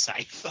less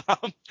unsafe.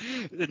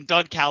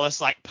 Don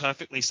Callis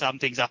perfectly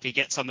summed things up. He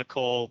gets on the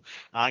call,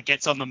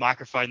 gets on the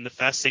microphone. The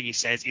first thing he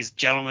says is,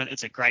 "Gentlemen,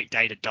 it's a great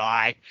day to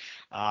die."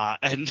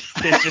 And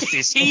there's just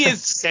this he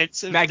is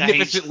sense of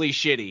magnificently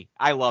shitty.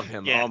 I love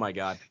him. Yeah. Oh my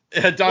God.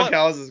 Don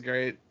Callis is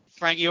great.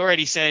 Frank, you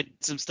already said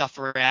some stuff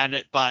around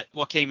it, but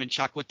Joaquin and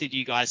Chuck, what did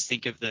you guys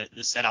think of the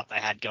setup they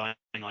had going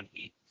on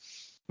here?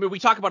 I mean, we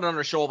talk about it on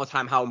our show all the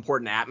time how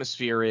important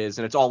atmosphere is,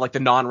 and it's all like the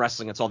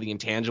non-wrestling, it's all the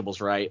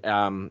intangibles, right?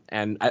 And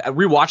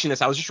rewatching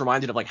this, I was just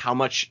reminded of how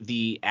much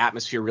the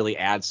atmosphere really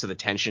adds to the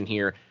tension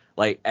here,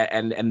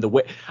 and the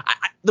way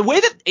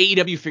that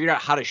AEW figured out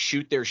how to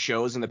shoot their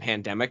shows in the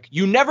pandemic,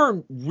 you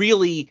never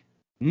really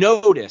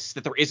notice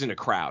that there isn't a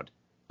crowd.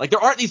 There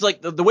aren't these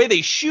the way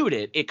they shoot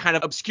it, it kind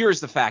of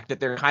obscures the fact that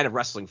they're kind of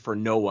wrestling for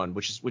no one,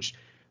 which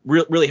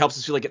really helps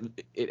us feel like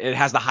it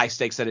has the high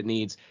stakes that it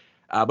needs.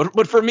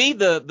 But for me,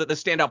 the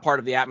standout part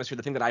of the atmosphere,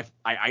 the thing that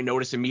I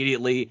notice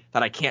immediately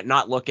that I can't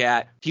not look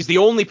at, he's the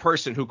only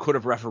person who could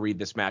have refereed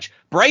this match.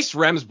 Bryce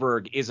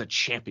Remsburg is a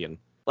champion.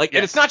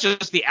 And it's not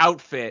just the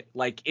outfit,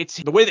 it's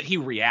the way that he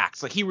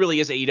reacts. He really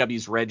is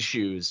AEW's Red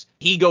Shoes.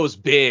 He goes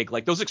big.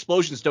 Those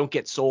explosions don't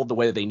get sold the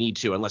way that they need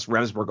to unless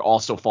Remsburg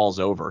also falls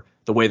over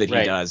the way that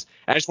he does.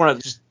 And I just want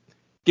to just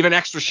give an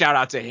extra shout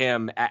out to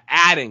him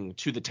adding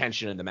to the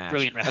tension in the match.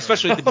 Brilliant referee.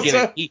 Especially at the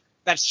beginning.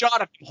 That shot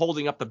of him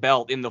holding up the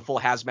belt in the full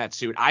hazmat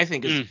suit, I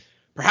think is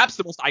perhaps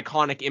the most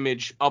iconic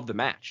image of the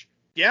match.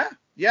 Yeah,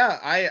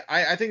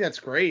 I think that's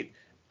great.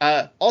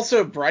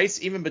 Also,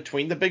 Bryce, even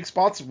between the big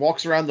spots,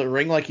 walks around the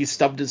ring like he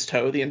stubbed his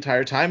toe the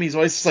entire time. He's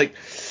always just like,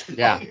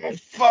 oh,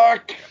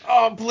 fuck,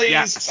 oh, please,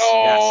 yes.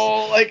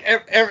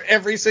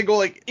 Every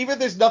single, even if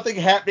there's nothing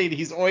happening,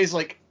 he's always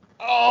like,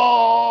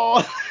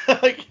 oh,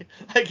 like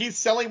he's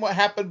selling what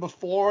happened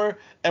before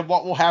and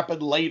what will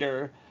happen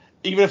later,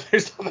 even if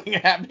there's nothing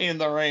happening in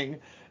the ring.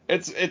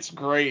 It's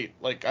great.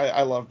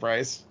 I love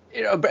Bryce.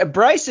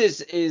 Bryce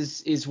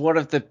is one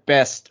of the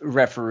best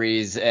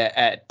referees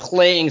at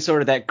playing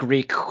sort of that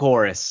Greek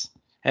chorus,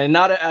 and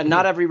not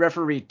every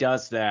referee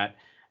does that.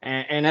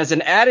 And as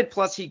an added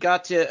plus, he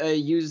got to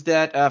use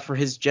that for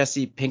his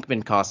Jesse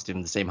Pinkman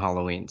costume the same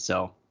Halloween.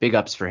 So big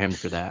ups for him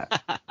for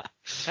that.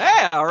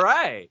 Hey, all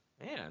right.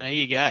 Man. There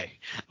you go.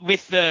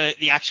 With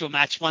the actual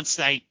match, once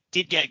they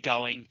did get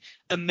going,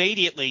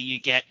 immediately you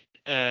get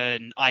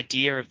an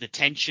idea of the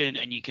tension,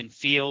 and you can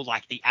feel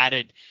the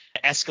added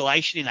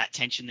escalation in that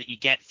tension that you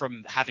get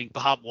from having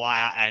barbed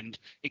wire and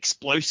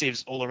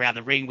explosives all around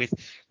the ring. With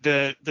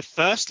the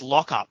first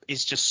lockup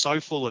is just so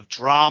full of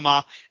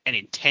drama and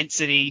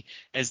intensity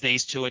as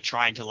these two are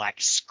trying to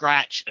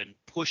scratch and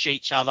push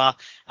each other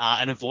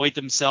and avoid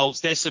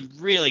themselves. There's some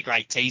really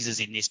great teasers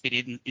in this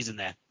bit, isn't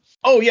there?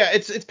 Oh yeah,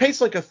 it's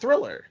paced like a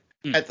thriller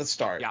at the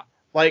start. Yeah,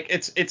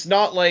 it's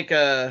not like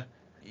a,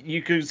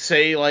 you could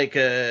say a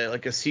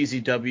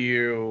CZW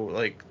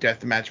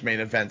deathmatch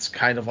main events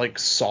kind of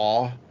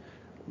Saw,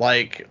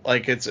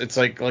 it's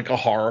like a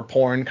horror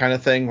porn kind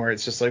of thing where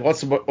it's just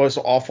what's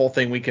the awful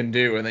thing we can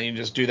do, and then you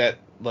just do that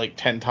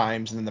 10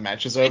 times and then the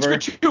match is over.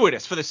 It's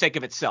gratuitous for the sake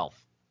of itself.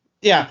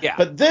 Yeah.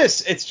 But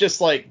this, it's just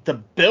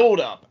the build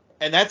up,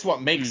 and that's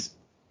what makes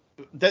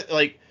that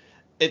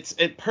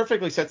it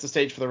perfectly sets the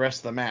stage for the rest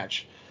of the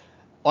match.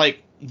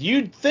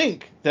 You'd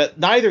think that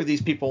neither of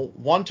these people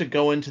want to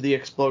go into the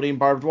exploding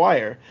barbed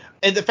wire.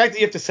 And the fact that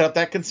you have to set up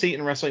that conceit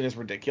in wrestling is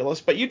ridiculous,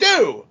 but you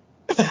do.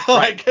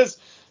 Because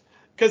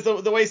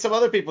the way some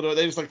other people do it,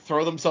 they just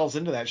throw themselves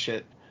into that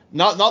shit.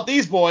 Not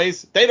these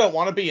boys. They don't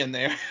want to be in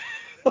there.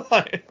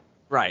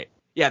 Right.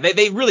 Yeah,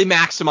 they really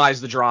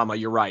maximize the drama.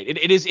 You're right.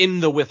 It is in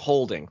the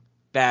withholding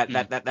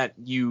that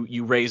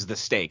you raise the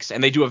stakes,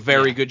 and they do a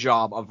very good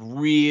job of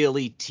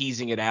really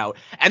teasing it out.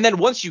 And then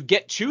once you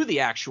get to the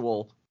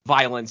actual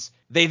violence,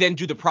 they then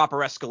do the proper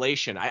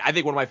escalation. I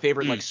think one of my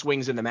favorite like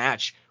swings in the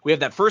match. We have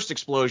that first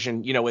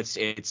explosion. You know, it's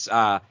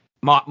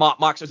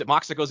Mox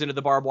that goes into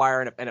the barbed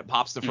wire and it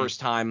pops the first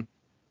time.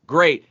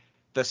 Great.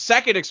 The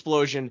second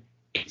explosion,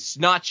 it's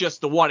not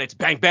just the one, it's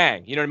bang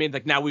bang. You know what I mean?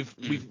 Like now we've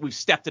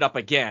stepped it up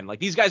again. Like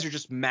these guys are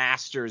just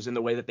masters in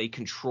the way that they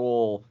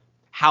control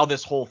how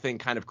this whole thing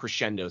kind of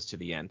crescendos to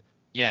the end.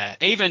 Yeah,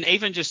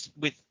 even just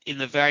in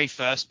the very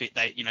first bit,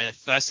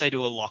 first they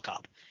do a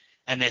lockup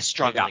and they're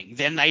struggling. Yeah.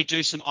 Then they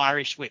do some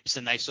Irish whips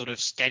and they sort of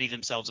steady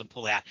themselves and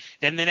pull out.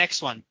 Then the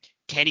next one,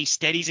 Kenny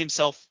steadies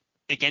himself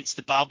against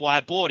the barbed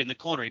wire board in the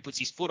corner. He puts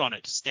his foot on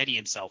it to steady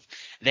himself.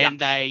 Then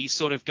they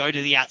sort of go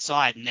to the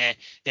outside and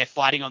they're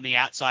fighting on the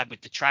outside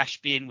with the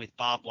trash bin with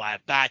barbed wire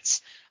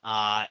bats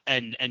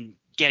and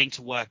getting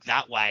to work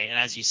that way. And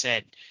as you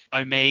said,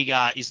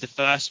 Omega is the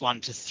first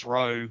one to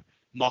throw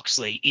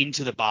Moxley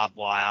into the barbed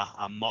wire.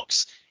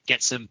 Mox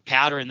gets some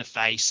powder in the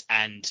face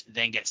and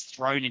then gets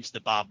thrown into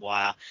the barbed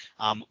wire.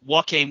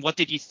 Joaquin, what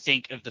did you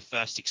think of the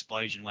first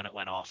explosion when it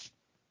went off?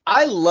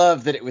 I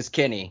love that it was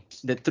Kenny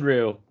that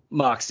threw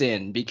Mox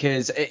in,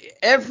 because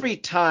every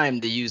time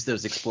they use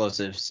those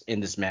explosives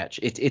in this match,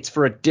 it's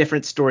for a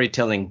different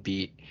storytelling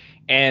beat.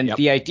 And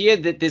the idea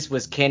that this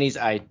was Kenny's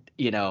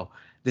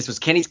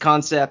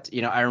concept.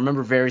 I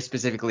remember very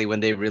specifically when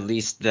they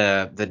released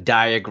the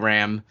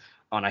diagram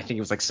on, I think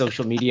it was like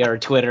social media or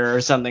Twitter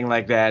or something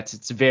like that.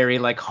 It's very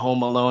like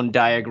Home Alone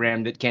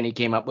diagram that Kenny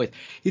came up with.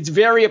 It's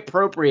very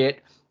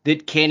appropriate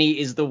that Kenny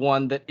is the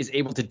one that is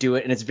able to do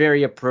it, and it's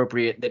very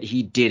appropriate that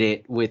he did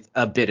it with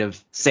a bit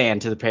of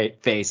sand to the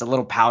face, a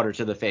little powder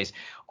to the face.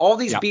 All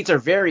these beats are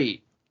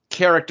very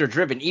character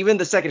driven. Even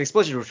the second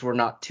explosion, which we're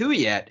not to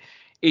yet,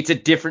 it's a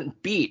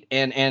different beat,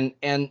 and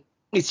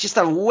it's just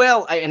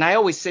and I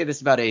always say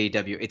this about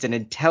AEW, it's an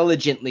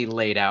intelligently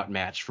laid out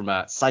match from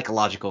a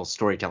psychological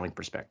storytelling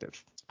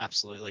perspective.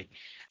 Absolutely.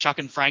 Chuck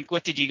and Frank,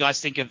 what did you guys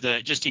think of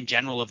just in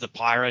general of the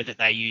pyro that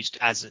they used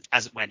as it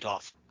went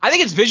off? I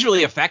think it's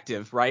visually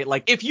effective, right?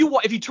 Like if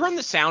you turn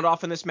the sound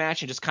off in this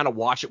match and just kind of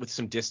watch it with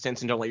some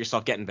distance and don't let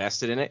yourself get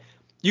invested in it,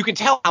 you can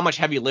tell how much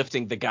heavy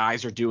lifting the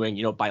guys are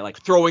doing, by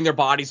like throwing their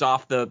bodies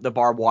off the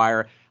barbed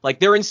wire. Like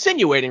they're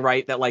insinuating,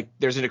 right, that like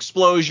there's an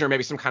explosion or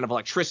maybe some kind of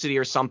electricity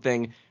or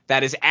something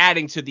that is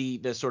adding to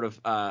the sort of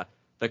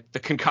the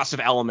concussive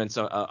elements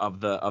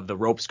of the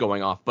ropes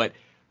going off. But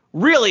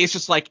really, it's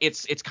just like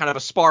it's kind of a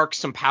spark,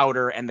 some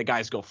powder, and the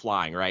guys go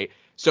flying, right?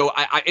 So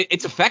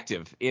it's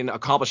effective in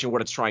accomplishing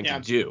what it's trying to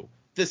do.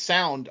 The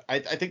sound, I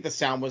think the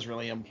sound was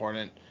really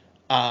important.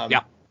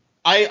 I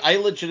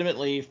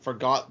legitimately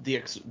forgot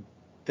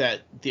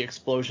that the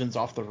explosions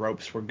off the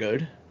ropes were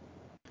good.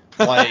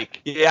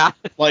 Like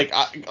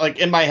like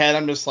in my head,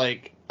 I'm just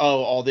like,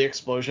 oh, all the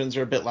explosions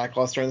are a bit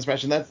lackluster in this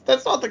match, and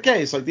that's not the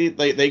case. Like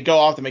they go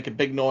off, they make a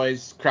big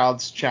noise,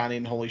 crowds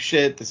chanting, "Holy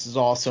shit, this is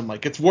awesome!"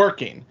 Like it's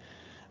working.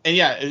 And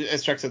yeah,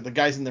 as Chuck said, the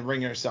guys in the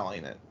ring are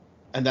selling it.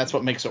 And that's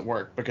what makes it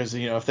work, because,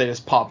 if they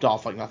just popped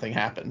off like nothing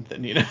happened,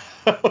 then,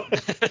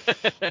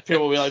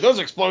 people will be like, those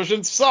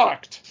explosions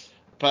sucked.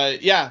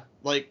 But yeah,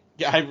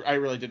 I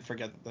really did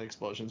forget that the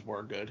explosions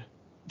were good.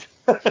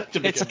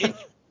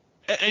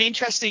 An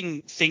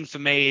interesting thing for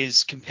me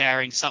is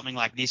comparing something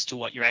like this to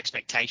what your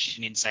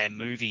expectation in, say, a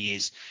movie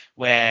is,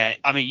 where,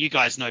 I mean, you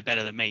guys know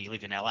better than me. You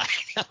live in LA.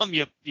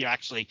 You're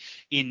actually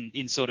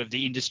in sort of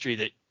the industry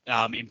that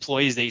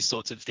employs these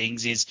sorts of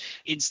things. Is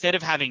instead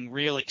of having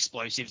real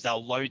explosives,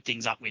 they'll load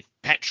things up with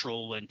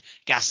petrol and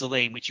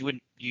gasoline, which you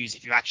wouldn't use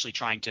if you're actually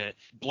trying to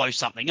blow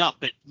something up,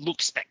 but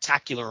look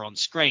spectacular on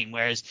screen.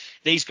 Whereas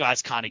these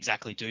guys can't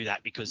exactly do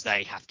that because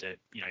they have to,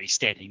 be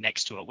standing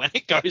next to it when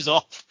it goes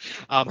off.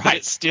 But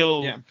it's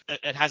still,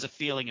 it has a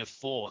feeling of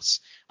force.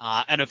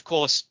 And of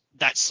course,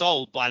 that's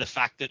sold by the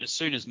fact that as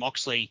soon as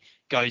Moxley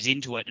goes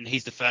into it and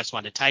he's the first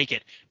one to take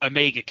it,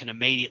 Omega can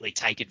immediately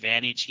take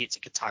advantage. He hits a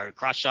Kotaro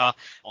Crusher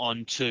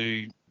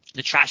onto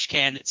the trash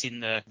can that's in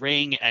the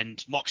ring,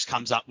 and Mox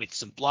comes up with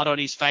some blood on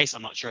his face.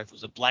 I'm not sure if it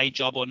was a blade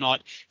job or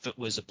not. If it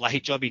was a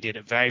blade job, he did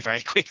it very,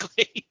 very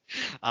quickly.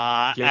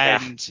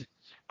 And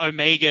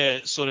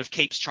Omega sort of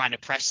keeps trying to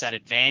press that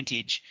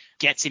advantage,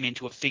 gets him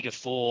into a figure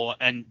four,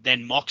 and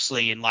then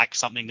Moxley, in like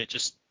something that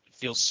just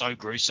feels so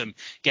gruesome,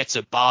 gets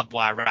a barbed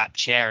wire wrap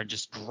chair and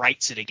just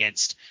grates it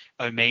against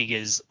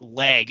Omega's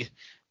leg.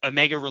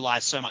 Omega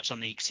relies so much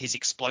on his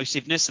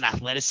explosiveness and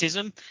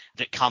athleticism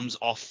that comes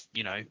off,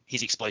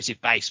 his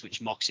explosive base,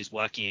 which Mox is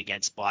working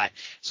against by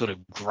sort of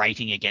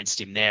grating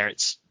against him there.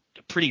 It's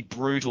a pretty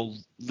brutal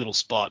little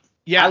spot.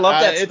 Yeah, I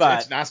love that spot.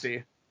 It's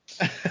nasty.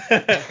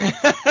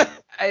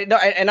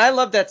 I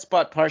love that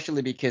spot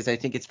partially because I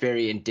think it's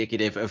very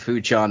indicative of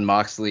who Jon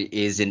Moxley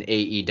is in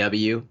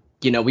AEW.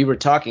 We were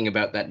talking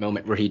about that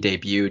moment where he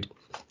debuted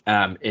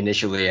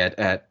initially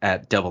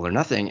at Double or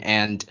Nothing,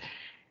 and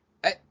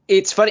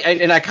It's funny,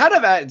 and I kind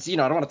of, I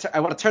don't want to. I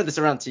want to turn this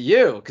around to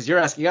you because you're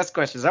asking us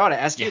questions. I want to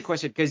ask you a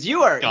question because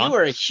you are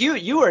a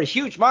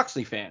huge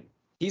Moxley fan.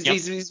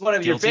 He's one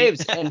of your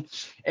faves,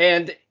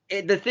 and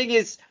the thing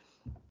is,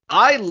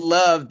 I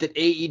love that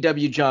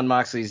AEW John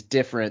Moxley is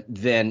different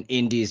than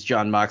Indies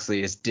John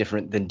Moxley is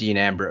different than Dean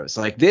Ambrose.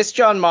 Like this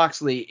John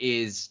Moxley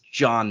is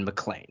John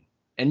McClane,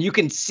 and you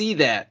can see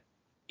that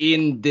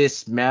in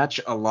this match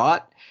a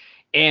lot,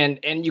 and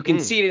you can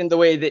see it in the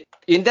way that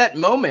in that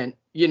moment.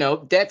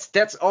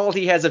 That's all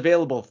he has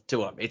available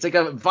to him. It's like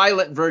a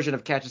violent version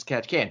of catch as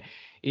catch can.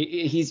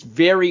 He's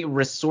very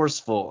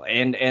resourceful,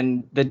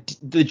 and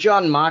the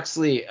John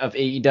Moxley of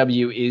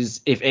AEW is,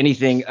 if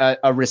anything,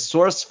 a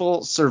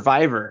resourceful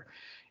survivor.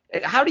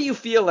 How do you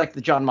feel like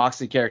the John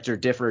Moxley character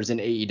differs in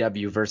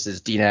AEW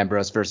versus Dean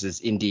Ambrose versus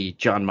indie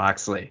John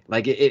Moxley?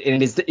 Like,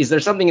 is there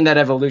something in that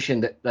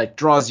evolution that like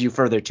draws you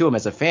further to him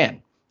as a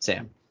fan,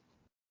 Sam?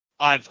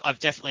 I've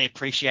definitely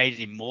appreciated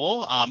him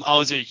more. I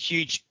was a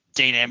huge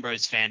Dean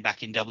Ambrose fan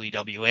back in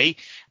WWE.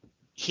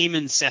 Him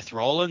and Seth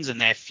Rollins and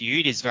their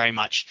feud is very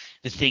much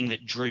the thing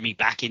that drew me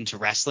back into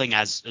wrestling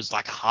as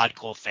like a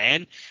hardcore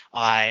fan.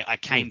 I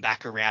came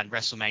back around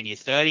WrestleMania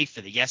 30 for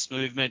the Yes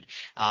Movement,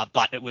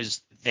 but it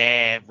was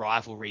their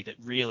rivalry that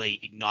really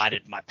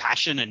ignited my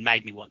passion and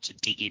made me want to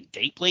dig in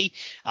deeply.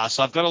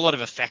 So I've got a lot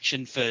of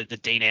affection for the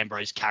Dean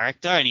Ambrose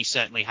character, and he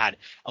certainly had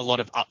a lot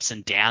of ups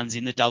and downs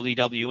in the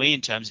WWE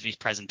in terms of his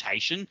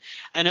presentation.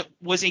 And it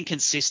was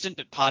inconsistent,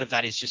 but part of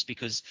that is just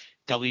because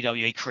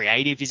WWE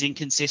creative is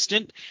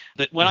inconsistent.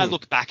 But when I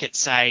look back at,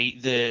 say,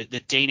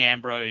 the Dean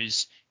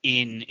Ambrose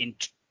in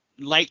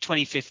late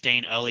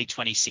 2015, early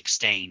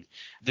 2016,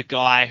 the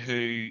guy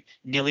who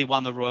nearly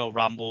won the Royal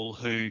Rumble,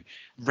 who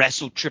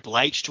wrestled Triple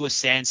H to a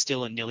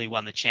standstill and nearly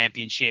won the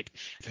championship,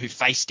 who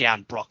faced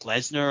down Brock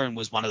Lesnar and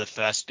was one of the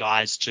first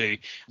guys to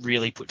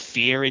really put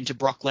fear into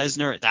Brock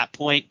Lesnar at that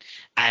point,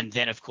 and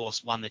then, of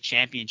course, won the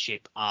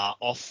championship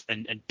off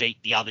and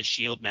beat the other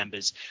Shield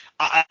members.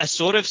 I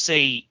sort of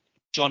see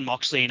John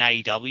Moxley in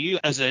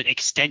AEW as an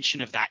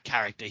extension of that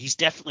character. He's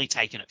definitely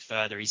taken it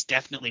further. He's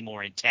definitely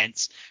more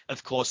intense.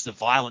 Of course, the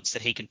violence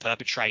that he can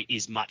perpetrate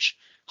is much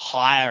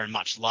higher and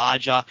much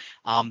larger.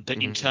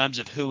 But in terms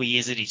of who he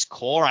is at his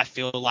core, I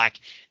feel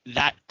like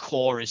that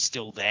core is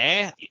still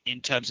there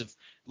in terms of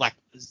like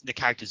the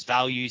character's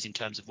values, in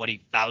terms of what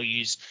he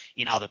values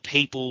in other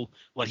people,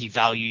 what he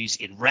values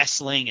in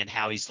wrestling, and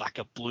how he's like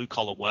a blue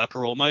collar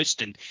worker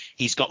almost. And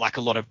he's got like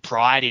a lot of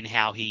pride in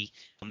how he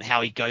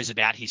goes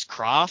about his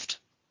craft.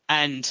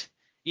 And,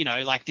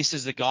 like this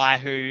is the guy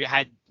who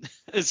had,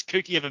 as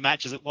kooky of a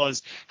match as it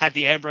was, had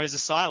the Ambrose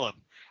Asylum.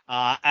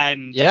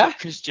 And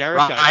Chris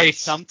Jericho,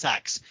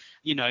 Thumbtacks,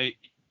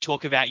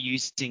 talk about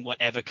using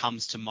whatever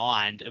comes to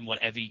mind and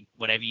whatever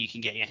you can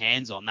get your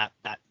hands on.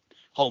 That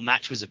whole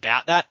match was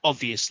about that.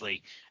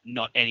 Obviously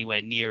not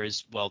anywhere near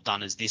as well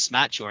done as this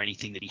match or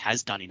anything that he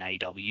has done in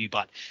AEW,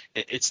 but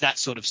it's that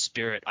sort of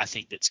spirit, I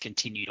think, that's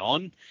continued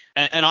on.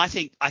 And I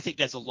think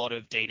there's a lot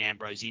of Dean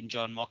Ambrose in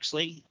John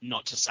Moxley,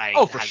 not to say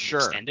it hasn't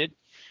extended.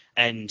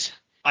 And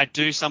I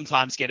do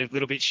sometimes get a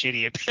little bit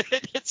shitty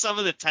at some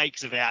of the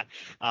takes about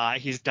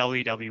his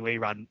WWE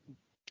run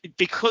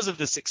because of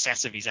the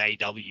success of his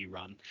AEW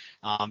run.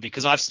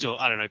 Because I've still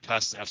got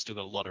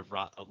a lot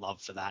of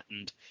love for that.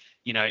 And,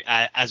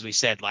 as we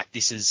said, like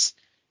this is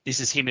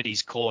him at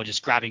his core,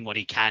 just grabbing what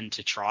he can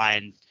to try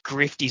and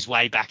grift his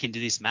way back into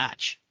this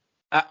match.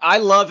 I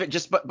love it.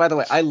 Just by the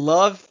way, I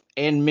love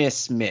and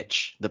miss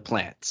Mitch the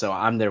Plant, so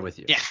I'm there with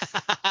you. Yeah.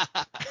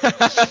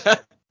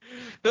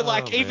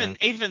 But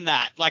even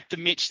that, like the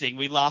Mitch thing,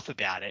 we laugh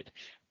about it.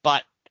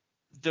 But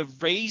the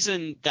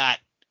reason that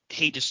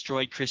he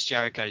destroyed Chris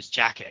Jericho's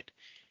jacket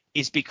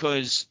is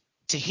because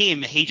to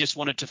him, he just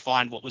wanted to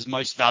find what was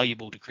most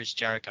valuable to Chris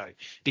Jericho,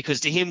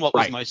 because to him, what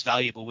was most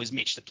valuable was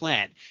Mitch the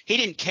Plant. He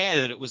didn't care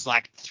that it was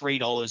like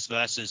 $3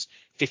 versus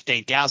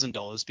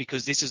 $15,000,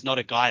 because this is not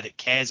a guy that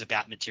cares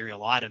about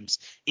material items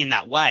in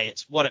that way.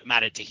 It's what it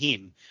mattered to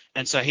him.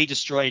 And so he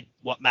destroyed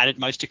what mattered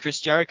most to Chris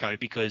Jericho,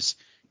 because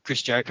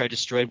Chris Jericho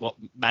destroyed what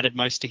mattered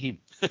most to him.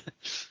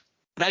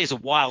 That is a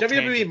wild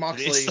WWE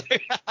Moxley.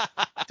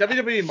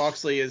 WWE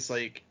Moxley is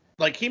like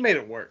he made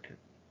it work.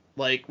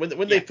 Like when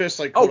they first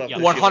like pulled up the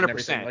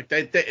 100%. Like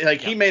they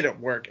he made it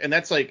work, and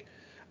that's like,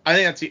 I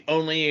think that's the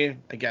only,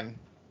 again,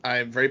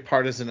 I'm very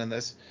partisan in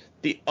this,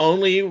 the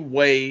only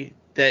way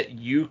that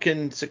you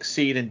can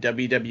succeed in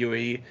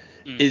WWE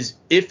is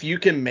if you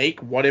can make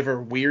whatever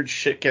weird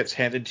shit gets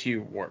handed to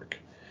you work.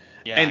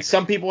 Yeah, and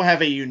some people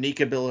have a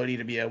unique ability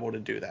to be able to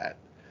do that.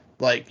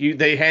 Like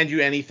they hand you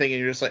anything and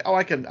you're just like, oh,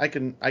 I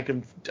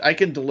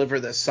can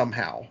deliver this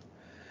somehow.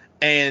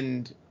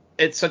 And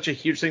it's such a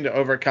huge thing to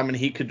overcome, and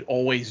he could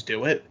always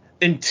do it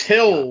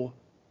until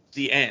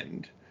the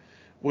end,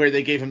 where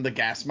they gave him the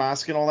gas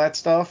mask and all that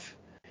stuff.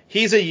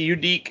 He's a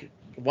unique,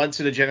 once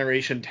in a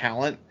generation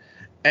talent,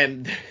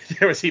 and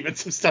there was even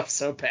some stuff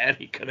so bad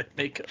he couldn't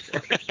make it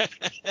work.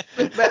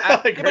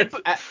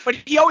 but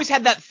he always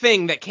had that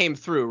thing that came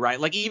through,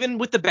 right? Like even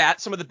with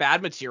some of the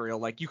bad material,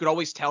 like you could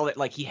always tell that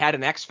like he had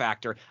an X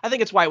factor. I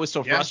think it's why it was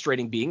so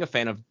frustrating being a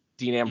fan of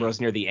Dean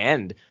Ambrose near the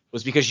end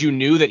was because you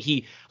knew that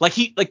he back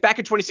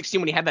in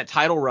 2016 when he had that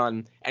title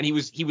run and he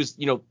was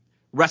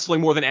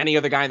wrestling more than any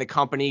other guy in the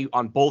company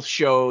on both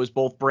shows,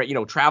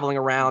 traveling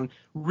around,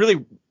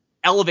 really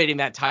elevating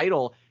that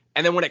title.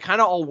 And then when it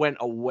kind of all went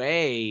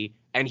away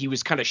and he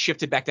was kind of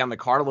shifted back down the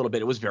card a little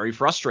bit, it was very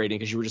frustrating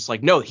because you were just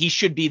like, no, he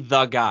should be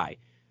the guy.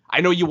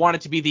 I know you want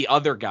it to be the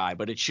other guy,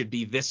 but it should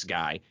be this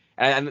guy.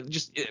 And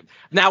just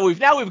now we've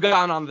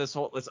gone on this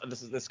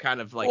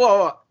kind of like.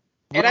 Well,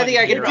 and I think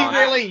I can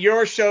derailing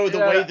your show the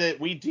way that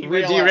we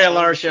derail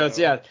our shows.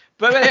 Yeah,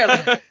 but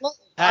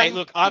hey,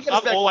 look, I'm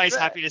always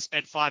happy to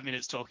spend 5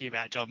 minutes talking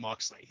about Jon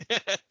Moxley.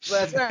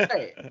 That's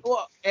right.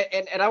 Well,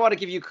 and I want to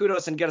give you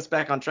kudos and get us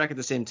back on track at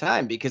the same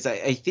time because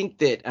I think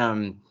that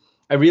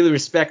I really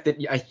respect that.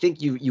 I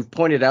think you've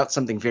pointed out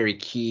something very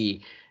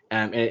key.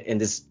 And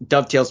this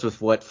dovetails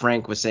with what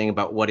Frank was saying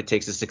about what it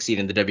takes to succeed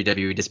in the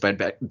WWE despite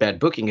bad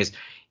booking is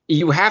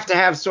you have to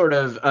have sort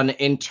of an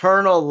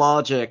internal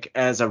logic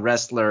as a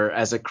wrestler,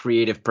 as a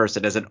creative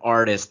person, as an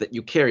artist that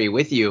you carry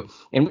with you.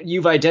 And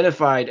you've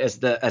identified as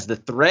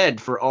the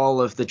thread for all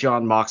of the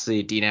Jon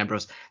Moxley, Dean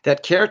Ambrose,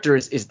 that character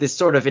is this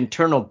sort of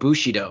internal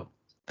Bushido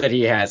that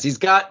he has. He's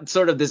got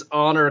sort of this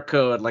honor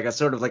code, like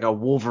a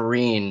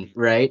Wolverine,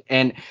 right?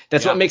 And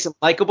that's what makes him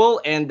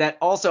likable. And that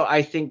also,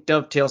 I think,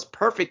 dovetails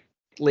perfectly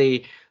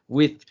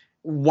with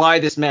why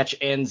this match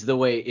ends the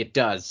way it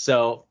does.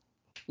 So,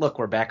 look,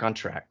 we're back on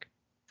track.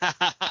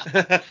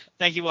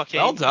 Thank you, Joaquin.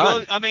 Well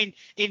done. I mean,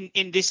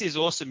 in This Is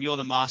Awesome, you're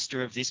the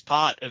master of this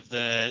part of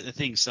the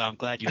thing, so I'm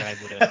glad you're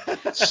able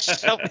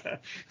to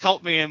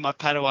help me in my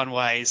Padawan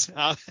ways.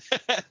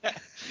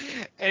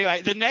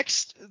 Anyway,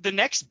 the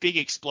next big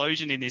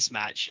explosion in this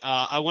match,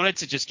 I wanted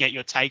to just get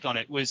your take on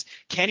it, was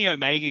Kenny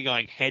Omega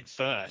going head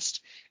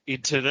first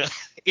into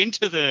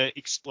the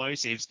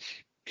explosives.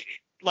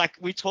 Like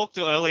we talked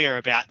earlier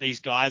about these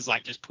guys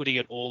like just putting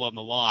it all on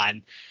the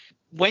line.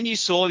 When you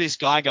saw this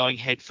guy going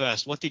head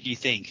first, what did you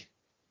think?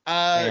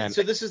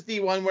 So this is the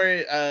one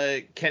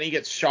where Kenny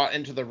gets shot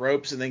into the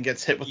ropes and then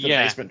gets hit with the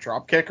basement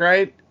drop kick,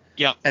 right?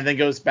 Yep. And then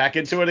goes back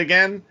into it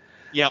again.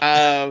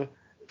 Yep.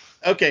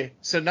 Okay,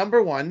 so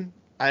number one,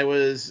 I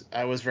was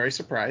very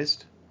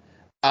surprised.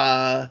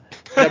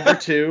 Number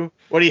two,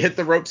 when he hit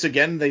the ropes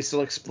again, they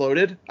still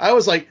exploded. I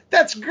was like,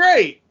 that's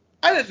great.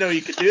 I didn't know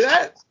you could do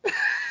that.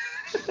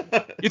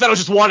 You thought it was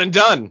just one and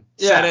done.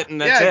 Said it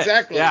and that's it. Yeah,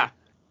 exactly. Yeah.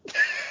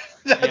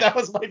 That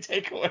was my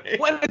takeaway.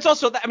 Well, it's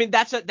also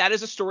that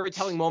is a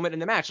storytelling moment in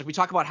the match. Like we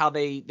talk about how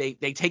they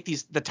take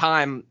the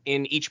time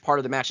in each part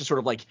of the match to sort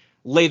of like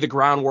lay the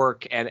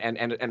groundwork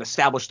and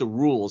establish the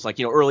rules. Like,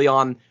 early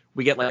on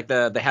we get like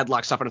the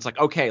headlock stuff and it's like,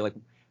 okay, like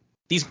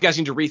these guys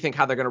need to rethink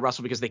how they're going to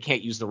wrestle because they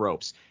can't use the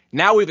ropes.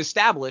 Now we've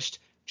established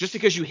just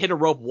because you hit a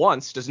rope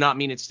once does not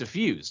mean it's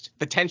diffused.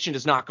 The tension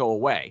does not go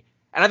away.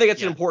 And I think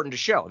that's important to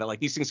show that like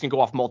these things can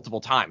go off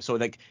multiple times. So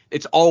like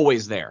it's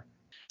always there.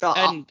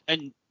 And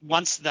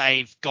once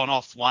they've gone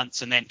off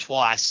once and then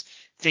twice,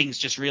 things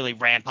just really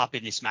ramp up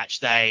in this match.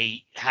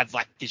 They have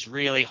like this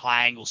really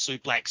high angle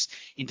suplex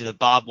into the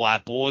barbed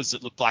wire boards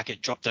that looked like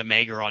it dropped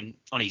Omega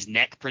on his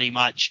neck pretty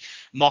much.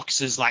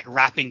 Mox is like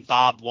wrapping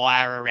barbed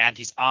wire around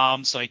his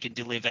arm so he can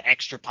deliver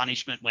extra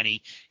punishment when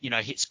he,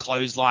 hits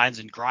clotheslines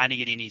and grinding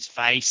it in his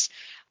face.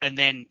 And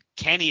then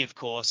Kenny, of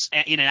course,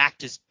 in an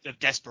act of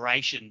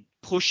desperation,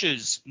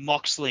 pushes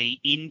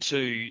Moxley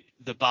into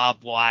the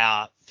barbed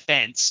wire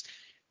fence.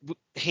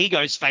 He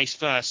goes face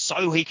first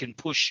so he can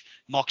push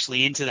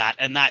Moxley into that.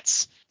 And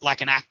that's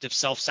like an act of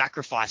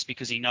self-sacrifice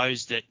because he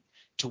knows that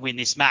to win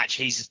this match,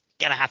 he's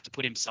going to have to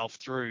put himself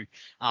through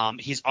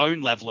his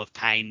own level of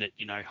pain that,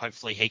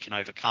 hopefully he can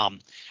overcome.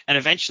 And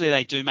eventually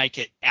they do make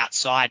it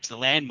outside to the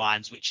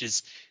landmines, which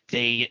is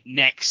the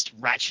next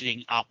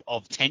ratcheting up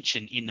of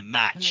tension in the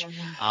match.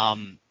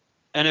 And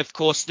of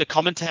course, the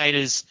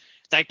commentators,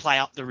 they play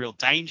up the real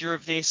danger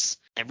of this.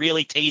 They're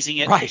really teasing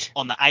it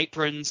on the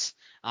aprons.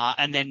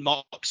 And then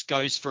Mox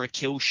goes for a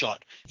kill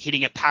shot,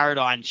 hitting a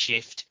paradigm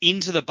shift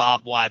into the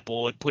barbed wire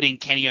board, putting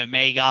Kenny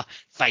Omega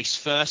face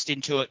first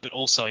into it, but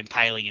also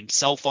impaling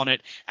himself on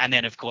it. And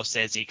then, of course,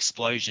 there's the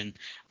explosion.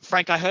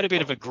 Frank, I heard a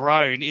bit of a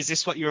groan. Is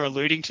this what you were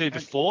alluding to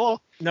before?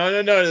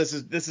 No. This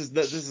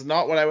is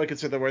not what I would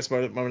consider the worst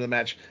moment of the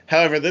match.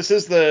 However, this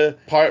is the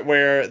part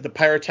where the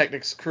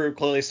pyrotechnics crew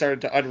clearly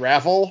started to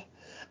unravel.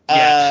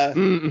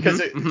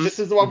 Because this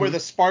is the one where the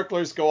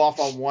sparklers go off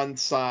on one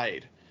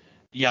side.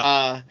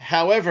 Yeah.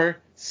 However,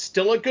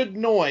 still a good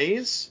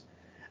noise,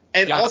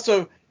 and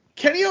also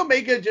Kenny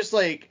Omega just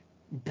like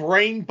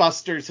brain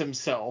busters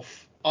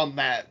himself on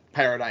that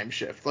paradigm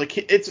shift. Like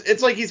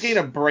it's like he's getting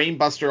a brain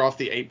buster off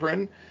the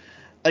apron.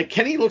 Like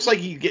Kenny looks like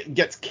he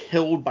gets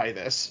killed by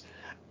this,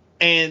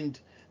 and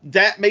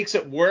that makes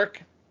it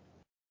work,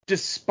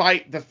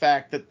 despite the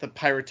fact that the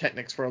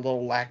pyrotechnics were a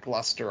little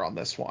lackluster on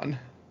this one.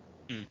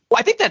 Well,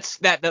 I think that's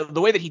the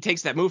way that he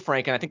takes that move,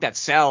 Frank, and I think that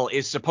sell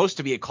is supposed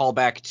to be a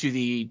callback to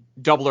the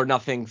double or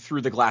nothing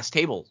through the glass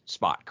table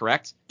spot,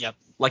 correct? Yep.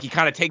 Like he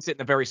kind of takes it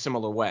in a very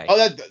similar way.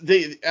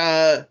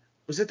 Oh,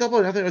 Was it Double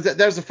or Nothing?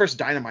 That was the first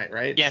Dynamite,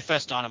 right? Yeah,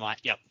 first Dynamite.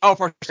 Yep. Oh,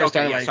 first First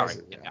okay, Dynamite. yeah,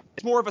 sorry. Yeah.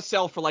 It's more of a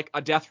sell for like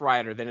a Death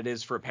Rider than it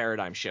is for a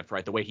Paradigm Shift,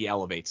 right? The way he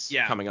elevates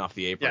coming off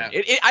the apron.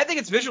 Yeah. I think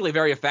it's visually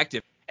very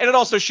effective. And it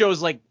also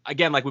shows, like,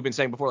 again, like we've been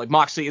saying before, like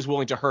Moxley is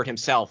willing to hurt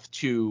himself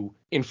to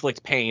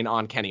inflict pain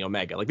on Kenny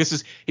Omega. Like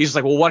he's just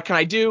like, well, what can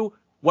I do?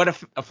 What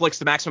afflicts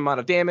the maximum amount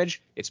of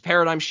damage? It's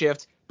Paradigm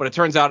Shift, but it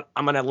turns out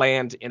I'm going to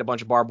land in a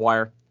bunch of barbed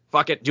wire.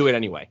 Fuck it, do it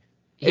anyway.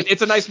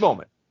 It's a nice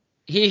moment.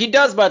 He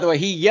does, by the way,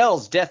 he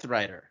yells Death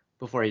Rider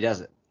before he does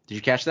it. Did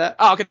you catch that?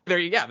 Oh, okay, there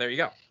you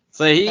go.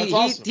 So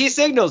awesome. he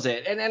signals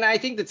it, and I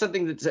think that's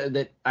something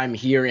that I'm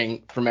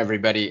hearing from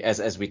everybody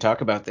as we talk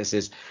about this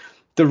is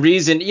the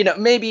reason,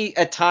 maybe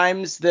at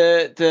times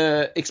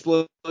the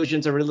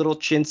explosions are a little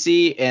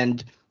chintzy,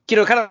 and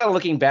kind of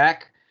looking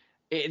back,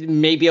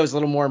 maybe I was a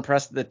little more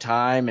impressed at the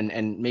time,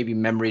 and maybe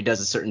memory does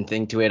a certain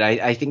thing to it.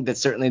 I think that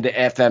certainly the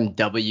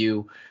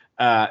FMW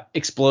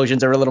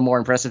explosions are a little more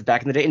impressive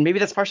back in the day, and maybe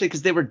that's partially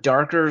because they were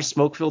darker,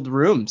 smoke-filled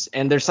rooms,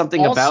 and there's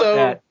something about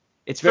that.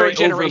 It's very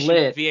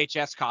overlit.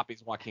 VHS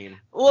copies, Joaquin.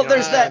 Well,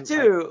 there's that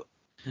too.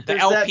 The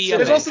LP.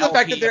 There's also the LP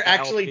fact that they're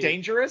actually LP.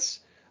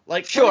 dangerous.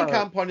 Like Sure. Tony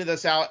Khan pointed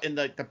this out in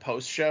the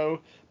post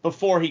show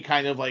before he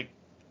kind of like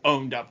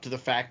owned up to the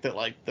fact that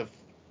like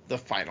the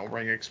final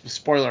ring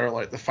spoiler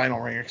alert, the final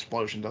ring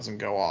explosion doesn't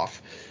go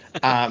off.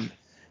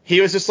 He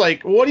was just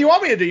like, what do you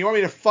want me to do? You want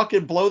me to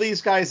fucking blow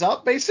these guys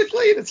up,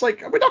 basically? And it's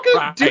like, we're not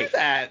going to do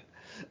that.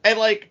 And,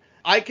 like,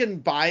 I can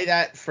buy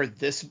that for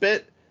this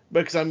bit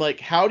because I'm like,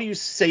 how do you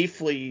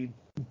safely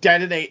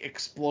detonate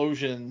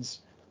explosions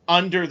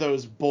under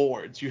those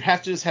boards? You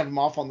have to just have them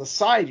off on the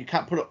side. You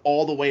can't put it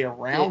all the way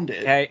around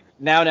it. Hey,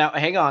 now,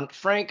 hang on.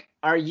 Frank,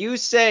 are you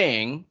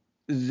saying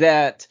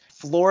that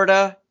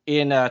Florida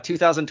in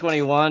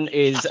 2021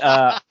 is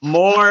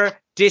more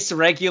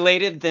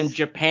dysregulated than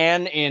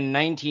Japan in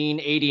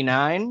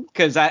 1989?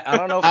 Because I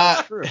don't know if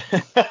that's true.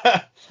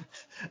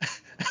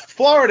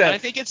 Florida, I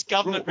think it's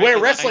government where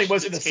wrestling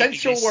was an that's keeping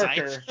essential this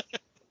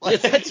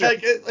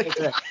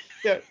worker.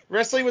 Yeah,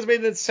 wrestling was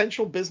made an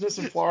essential business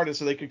in Florida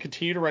so they could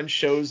continue to run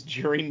shows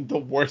during the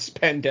worst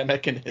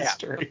pandemic in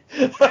history.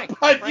 Frank,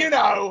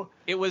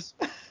 it was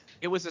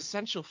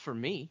essential for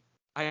me.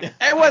 It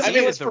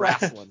was the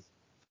wrestling.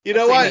 You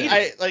know what?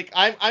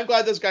 I'm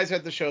glad those guys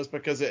had the shows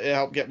because it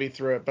helped get me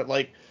through it. But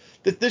like,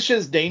 this shit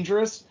is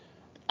dangerous.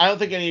 I don't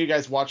think any of you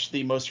guys watched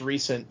the most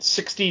recent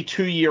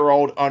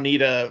 62-year-old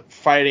Onita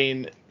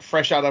fighting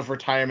fresh out of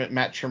retirement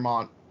Matt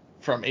Tremont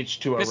from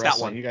H2O Missed Wrestling. That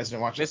one. You guys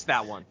didn't watch it? Missed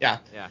that one.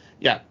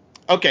 Yeah.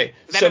 Okay,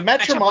 so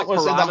Matt Tremont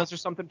was in piranhas or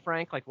something,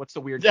 Frank? Like, what's the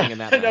weird thing in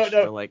that match?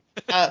 No. Like,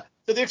 so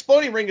the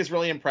exploding ring is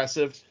really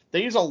impressive.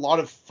 They use a lot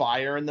of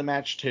fire in the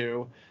match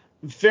too.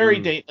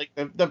 Very like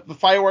the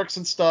fireworks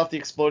and stuff, the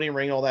exploding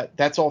ring, all that.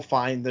 That's all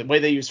fine. The way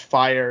they use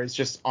fire is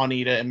just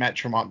Onita and Matt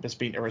Tremont just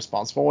being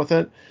irresponsible with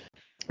it.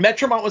 Matt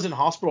Tremont was in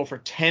hospital for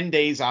 10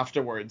 days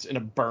afterwards in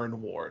a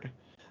burn ward.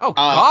 Oh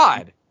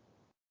God.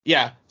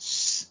 Yeah,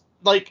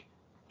 like,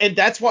 and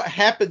that's what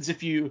happens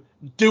if you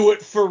do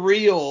it for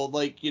real.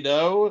 Like,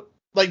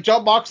 like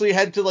Jon Moxley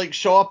had to like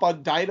show up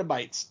on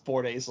Dynamite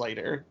 4 days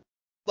later.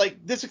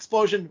 Like, this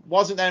explosion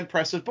wasn't that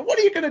impressive, but what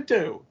are you gonna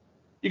do?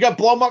 You got to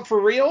blow him up for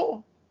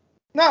real?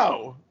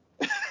 No.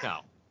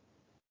 But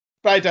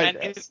I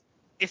digress.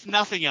 If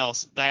nothing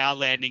else, they are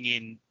landing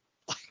in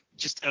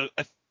just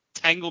a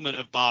tanglement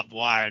of barbed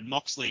wire, and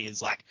Moxley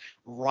is like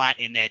right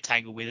in their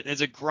tangle with it.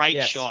 There's a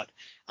great shot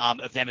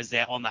of them as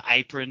they're on the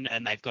apron,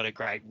 and they've got a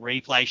great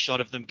replay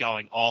shot of them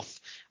going off.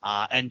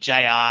 And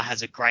JR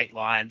has a great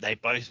line. They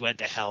both went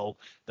to hell,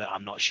 but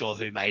I'm not sure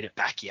who made it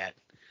back yet.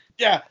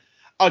 Yeah.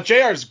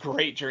 JR's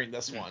great during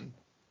this one.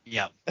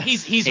 Yeah,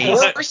 he's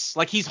hoarse.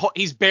 Like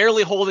he's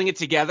barely holding it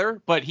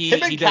together, but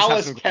him and does have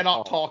Callis some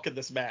cannot talk in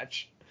this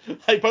match.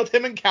 Like, both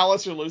him and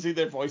Callis are losing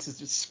their voices,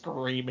 just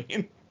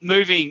screaming.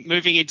 Moving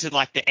into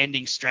like the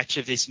ending stretch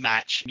of this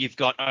match, you've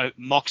got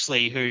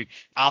Moxley, who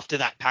after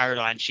that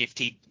paradigm shift,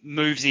 he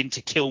moves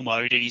into kill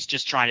mode and he's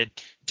just trying to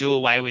do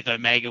away with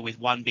Omega with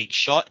one big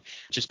shot,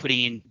 just putting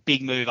in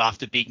big move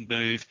after big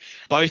move.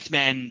 Both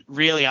men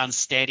really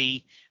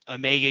unsteady.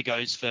 Omega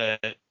goes for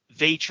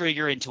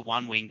V-trigger into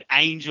one-winged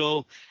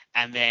angel.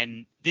 And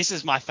then this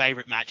is my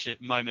favorite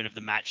moment of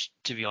the match,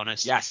 to be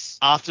honest. Yes.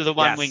 After the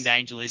one-winged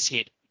angel is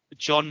hit,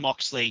 Jon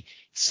Moxley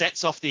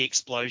sets off the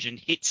explosion,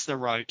 hits the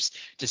ropes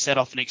to set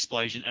off an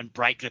explosion and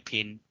break the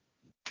pin,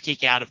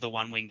 kick out of the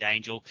one-winged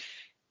angel.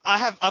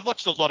 I've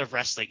watched a lot of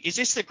wrestling. Is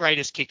this the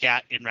greatest kick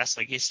out in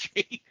wrestling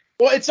history?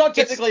 Well, it's not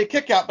technically a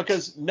kick out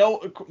because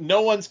no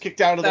one's kicked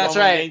out of the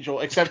one-winged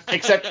angel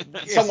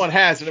except someone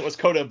has, and it was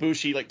Kota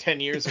Ibushi like 10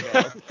 years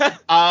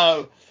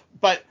ago.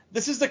 But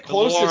this is the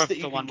closest that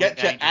you can get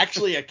to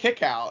actually a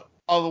kick out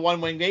of a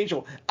one-winged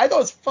angel. I thought it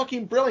was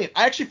fucking brilliant.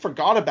 I actually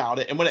forgot about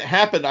it, and when it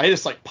happened, I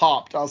just like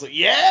popped. I was like,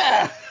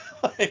 yeah.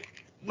 It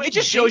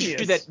just shows you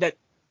that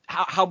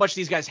how much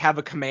these guys have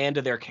a command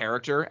of their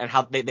character and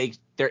how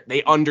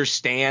they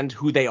understand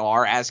who they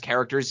are as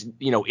characters,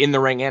 in the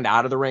ring and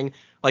out of the ring.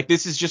 Like,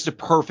 this is just a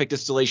perfect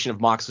distillation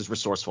of Mox's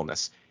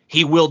resourcefulness.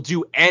 He will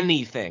do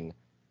anything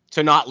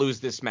to not lose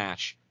this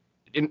match.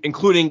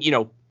 including,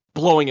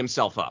 blowing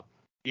himself up.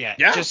 Yeah,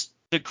 Yeah. just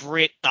the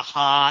grit, the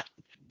heart.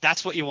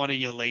 That's what you want in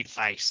your lead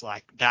face.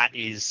 Like, that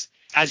is,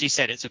 as you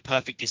said, it's a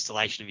perfect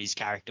distillation of his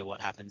character,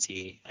 what happens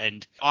here.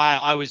 And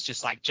I was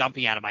just like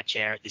jumping out of my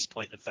chair at this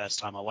point the first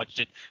time I watched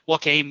it.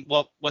 Joaquin,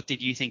 what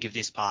did you think of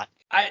this part?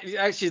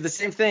 Actually, the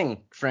same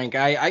thing, Frank.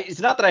 It's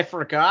not that I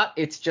forgot.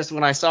 It's just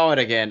when I saw it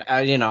again,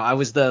 I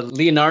was the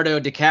Leonardo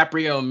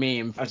DiCaprio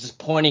meme. I was just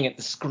pointing at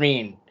the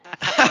screen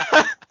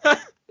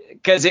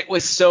because it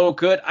was so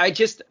good.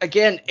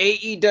 Again,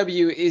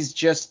 AEW is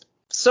just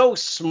so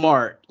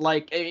smart.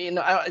 Like,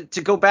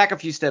 to go back a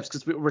few steps,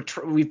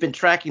 because we've been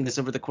tracking this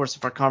over the course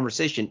of our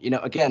conversation.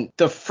 Again,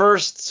 the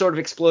first sort of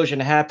explosion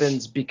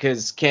happens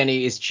because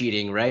Kenny is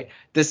cheating, right?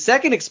 The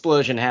second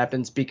explosion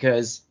happens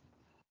because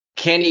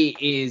Kenny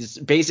is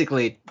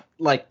basically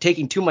like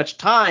taking too much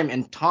time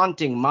and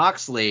taunting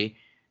Moxley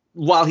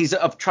while he's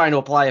trying to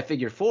apply a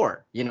figure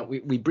four.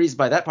 We breeze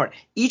by that part.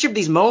 Each of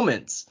these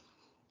moments,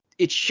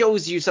 it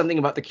shows you something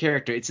about the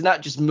character. It's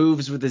not just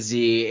moves with a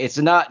Z. It's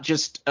not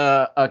just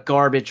a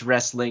garbage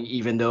wrestling,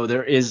 even though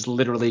there is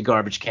literally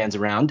garbage cans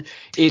around.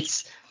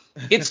 It's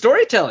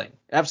storytelling.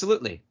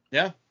 Absolutely.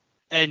 Yeah.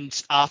 And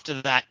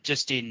after that,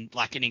 just in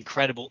like an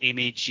incredible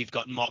image, you've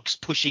got Mox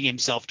pushing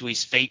himself to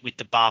his feet with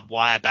the barbed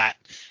wire bat.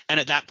 And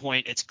at that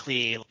point, it's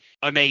clear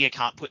Omega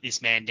can't put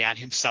this man down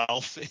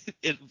himself,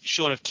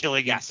 short of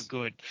killing him for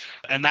good.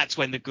 And that's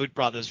when the Good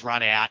Brothers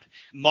run out.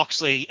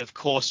 Moxley, of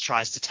course,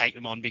 tries to take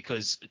them on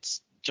because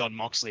it's John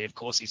Moxley. Of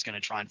course, he's going to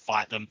try and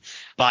fight them.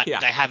 But they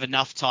have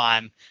enough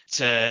time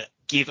to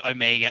give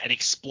Omega an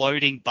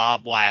exploding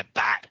barbed wire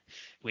bat,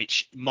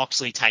 which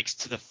Moxley takes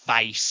to the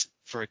face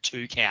for a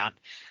 2 count,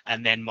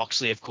 and then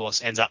Moxley, of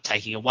course, ends up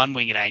taking a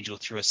one-winged angel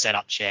through a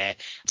setup chair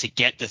to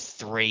get the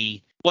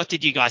 3. What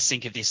did you guys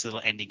think of this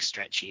little ending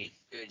stretch here?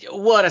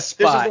 What a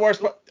spot! This is the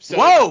worst part. So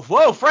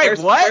whoa, Frank,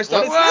 what? First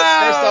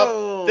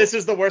up, this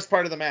is the worst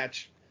part of the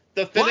match.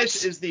 The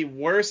finish is the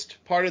worst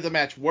part of the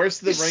match. Worse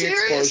than the ring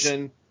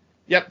explosion.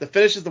 Yep, the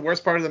finish is the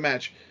worst part of the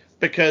match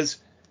because,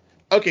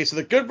 okay, so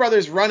the Good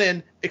Brothers run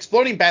in.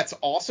 Exploding bat's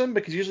awesome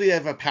because usually they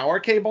have a power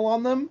cable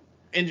on them.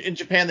 In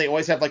Japan, they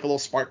always have like a little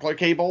sparkler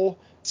cable.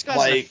 This guy's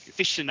an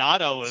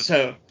aficionado of.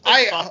 So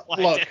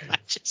look.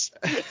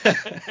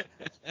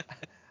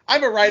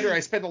 I'm a writer. I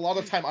spend a lot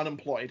of time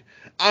unemployed.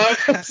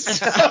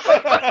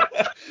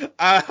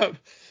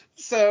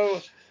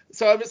 So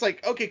I'm just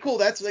like, okay, cool.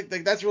 That's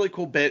that's a really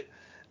cool bit.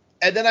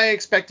 And then I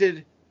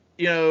expected,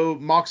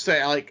 Mox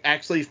to like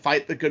actually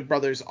fight the Good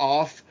Brothers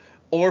off,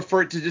 or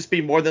for it to just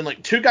be more than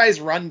like 2 guys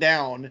run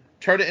down,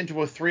 turn it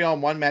into a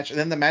 3-on-1 match, and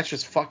then the match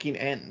just fucking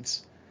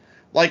ends.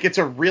 Like, it's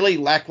a really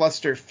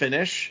lackluster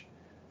finish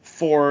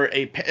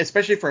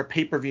especially for a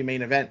pay-per-view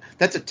main event.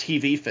 That's a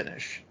TV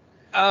finish.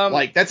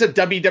 That's a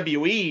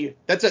WWE.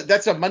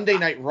 That's a Monday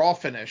Night Raw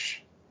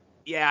finish.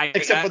 Yeah.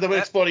 Except for the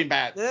exploding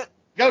bat.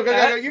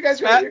 Go. You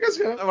guys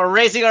go. We're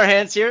raising our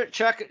hands here.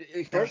 Chuck,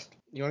 first.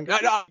 You want to go?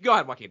 No, go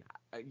ahead, Joaquin.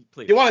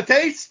 Please. You want a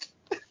taste?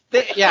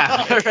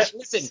 Yeah.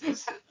 Listen,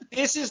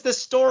 this is the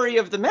story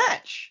of the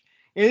match.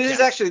 And this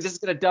is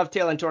going to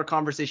dovetail into our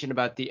conversation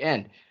about the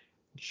end.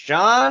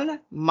 Jon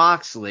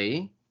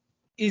Moxley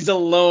is a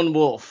lone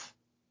wolf,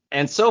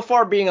 and so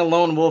far being a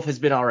lone wolf has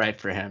been all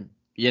right for him,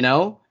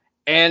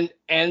 and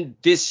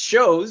this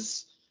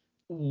shows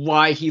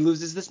why he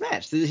loses this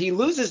match. He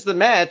loses the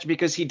match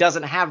because he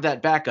doesn't have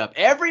that backup.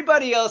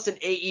 Everybody else in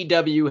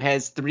AEW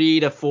has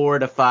 3 to 4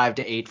 to 5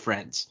 to 8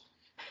 friends.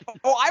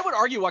 Oh, I would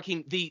argue,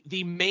 Joaquin,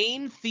 the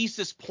main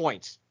thesis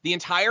point, the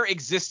entire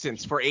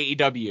existence for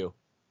AEW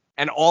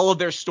and all of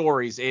their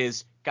stories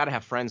is gotta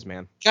have friends,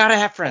 man. Gotta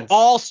have friends.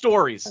 All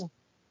stories.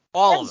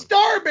 All of them.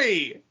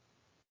 Darby.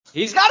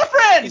 He's got a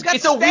friend. He's got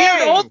it's a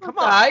weird old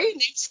guy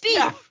named Steve.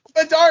 Yeah.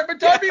 But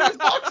Darby was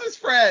Mox's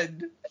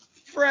friend.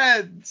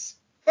 Friends.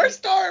 Where's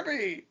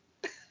Darby?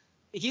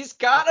 He's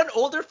got an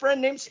older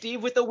friend named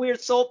Steve with a weird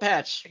soul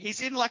patch.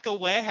 He's in like a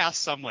warehouse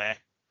somewhere.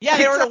 Yeah,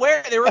 they were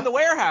in the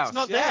warehouse. It's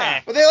not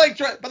there. But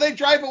they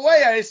drive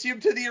away, I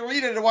assume, to the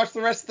arena to watch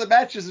the rest of the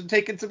matches and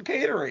take in some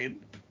catering.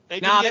 They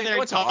didn't get there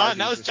in time.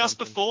 That was just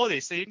before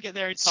this. They didn't get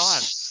there in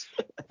time.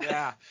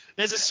 Yeah.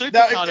 There's a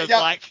supercut of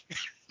like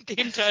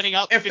him turning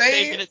up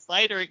 15 minutes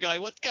later and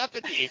going, "What's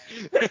happened here?"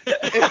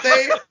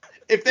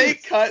 if they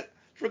cut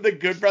from the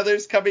Good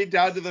Brothers coming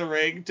down to the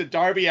ring to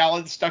Darby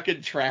Allin stuck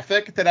in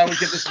traffic, then I would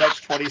give this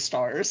match 20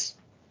 stars.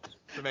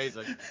 It's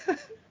amazing.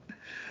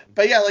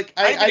 But yeah, like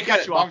I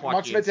cut you off,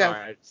 Mox is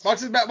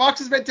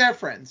meant to have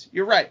friends.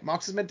 You're right.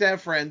 Mox is meant to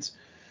have friends.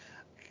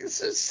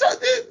 So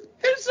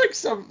there's like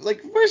some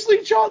like where's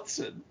Lee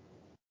Johnson?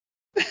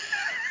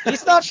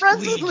 He's not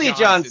friends with Lee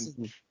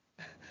Johnson.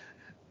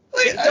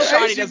 Lee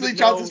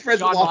Johnson's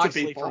friends with lots of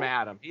people. From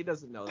Adam. He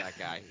doesn't know that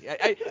guy.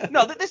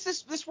 No,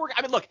 this work.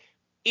 I mean, look,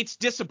 it's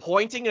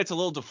disappointing and it's a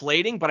little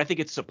deflating, but I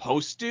think it's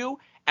supposed to.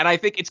 And I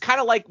think it's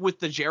kind of like with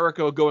the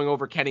Jericho going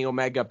over Kenny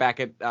Omega back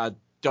at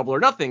Double or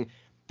Nothing.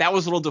 That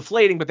was a little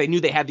deflating, but they knew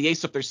they had the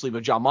ace up their sleeve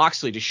of Jon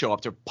Moxley to show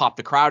up to pop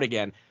the crowd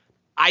again.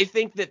 I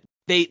think that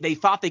they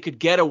thought they could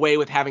get away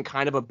with having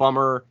kind of a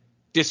bummer,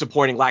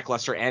 disappointing,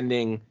 lackluster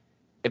ending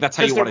if that's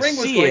how you want to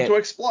see it. Because the ring was going to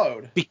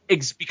explode.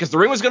 Because the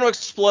ring was going to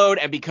explode,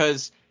 and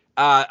because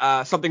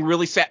something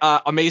really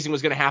amazing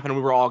was going to happen, and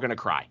we were all going to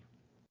cry.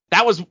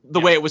 That was the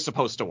way it was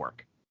supposed to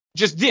work.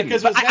 Just didn't.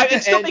 Because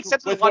it still makes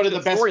sense with one of the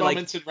best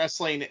moments in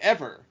wrestling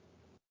ever.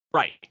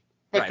 Right.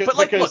 Because, But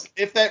look,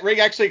 if that ring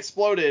actually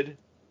exploded,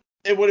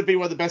 it would have been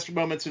one of the best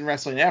moments in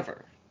wrestling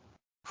ever.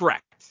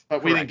 Correct.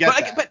 But we didn't get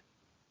that. But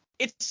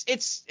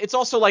it's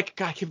also like,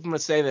 God, I keep on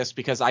saying this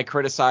because I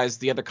criticize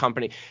the other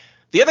company.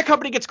 The other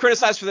company gets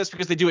criticized for this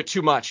because they do it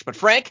too much. But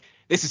Frank,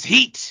 this is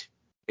heat.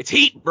 It's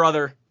heat,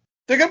 brother.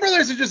 The Good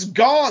Brothers are just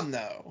gone,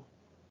 though.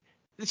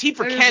 It's heat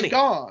for They're Kenny. Just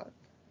gone.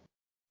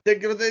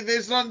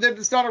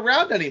 It's not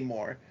around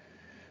anymore.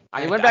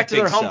 They went back to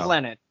their home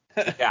planet.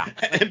 Yeah.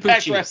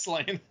 Impact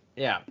Wrestling.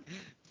 Yeah.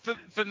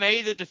 For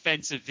me, the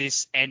defense of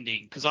this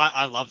ending, because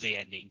I love the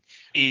ending,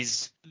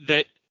 is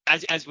that,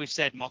 as we've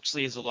said,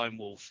 Moxley is a lone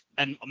wolf,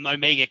 and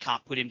Omega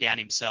can't put him down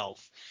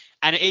himself.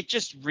 And it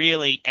just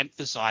really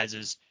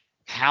emphasizes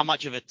how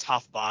much of a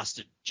tough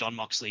bastard Jon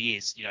Moxley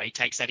is. You know, he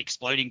takes that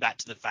exploding bat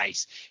to the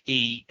face.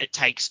 It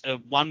takes a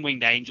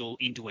one-winged angel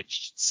into a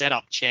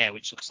set-up chair,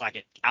 which looks like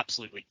it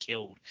absolutely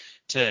killed,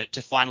 to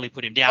finally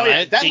put him down. Oh,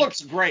 yeah, that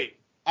looks great.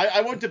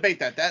 I won't debate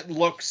that. That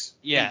looks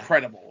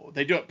incredible.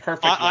 They do it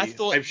perfectly. I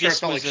thought I'm sure this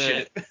it felt was like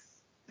shit.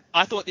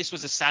 I thought this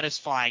was a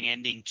satisfying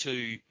ending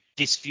to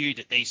this feud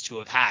that these two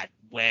have had,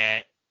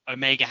 where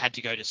Omega had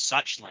to go to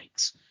such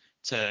lengths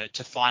to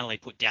finally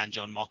put down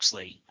Jon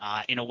Moxley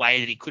in a way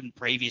that he couldn't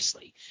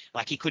previously.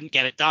 Like, he couldn't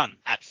get it done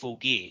at Full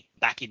Gear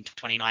back in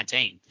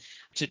 2019.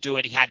 To do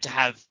it, he had to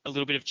have a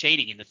little bit of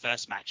cheating in the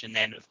first match, and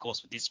then, of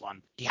course, with this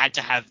one, he had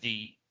to have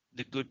the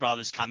Good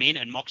Brothers come in,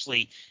 and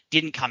Moxley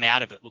didn't come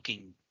out of it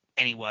looking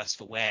any worse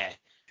for wear.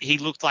 He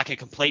looked like a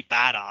complete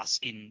badass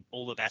in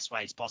all the best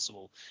ways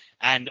possible,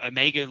 and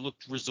Omega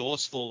looked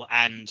resourceful,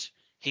 and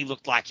he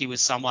looked like he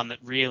was someone that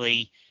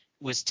really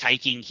was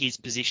taking his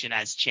position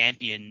as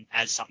champion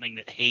as something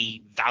that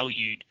he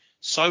valued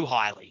so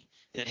highly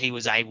that he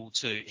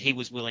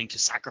was willing to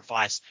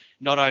sacrifice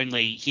not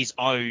only his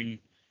own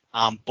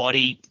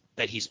body,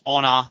 but his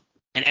honor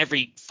and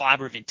every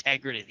fiber of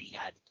integrity that he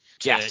had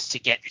to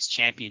get this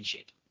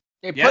championship.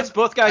 It puts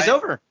both guys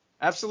over.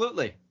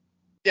 Absolutely.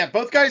 Yeah,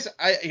 both guys.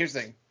 Here's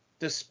the thing.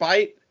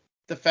 Despite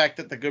the fact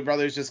that the Good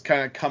Brothers just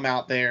kind of come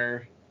out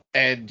there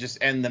and just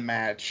end the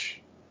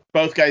match,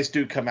 both guys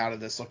do come out of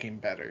this looking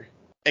better,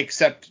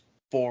 except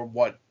for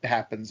what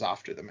happens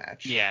after the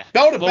match. Yeah.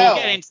 Bell to bell.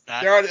 We'll get into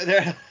that.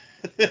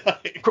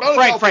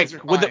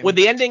 Frank,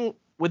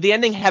 would the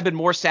ending have been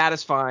more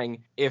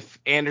satisfying if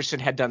Anderson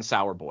had done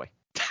Sour Boy?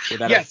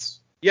 Yes.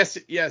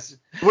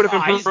 Would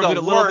have improved it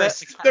a little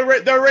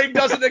bit. The ring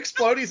doesn't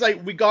explode. He's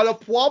like, we got a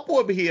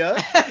problem here.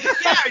 Yeah,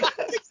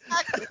 exactly.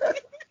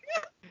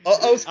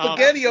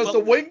 SpaghettiOs, the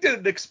wing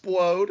didn't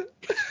explode.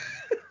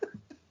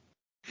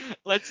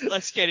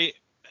 Let's get it.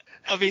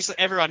 Obviously,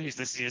 everyone who's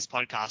listening to this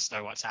podcast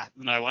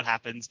know what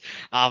happens.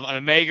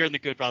 Omega and the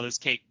Good Brothers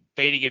keep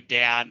beating him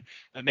down.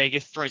 Omega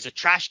throws a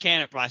trash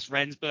can at Bryce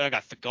Remsburg.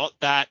 I forgot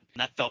that.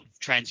 And that felt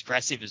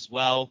transgressive as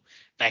well.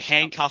 They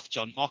handcuff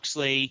Jon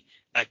Moxley.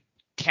 A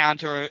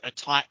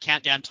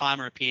countdown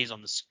timer appears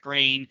on the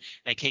screen.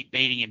 They keep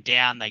beating him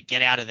down. They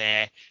get out of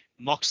there.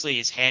 Moxley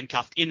is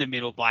handcuffed in the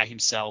middle by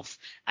himself,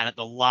 and at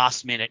the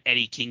last minute,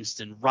 Eddie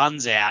Kingston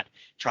runs out,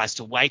 tries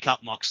to wake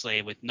up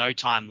Moxley with no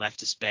time left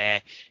to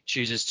spare,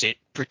 chooses to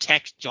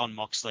protect Jon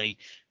Moxley,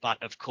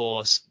 but of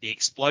course, the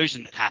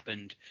explosion that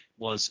happened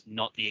was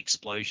not the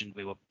explosion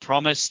we were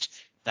promised.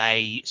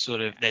 There's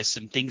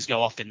some things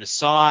go off in the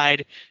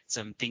side,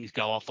 some things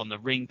go off on the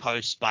ring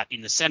post, but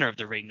in the center of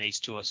the ring, these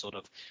two are sort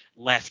of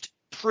left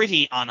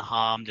pretty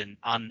unharmed and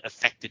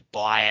unaffected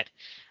by it.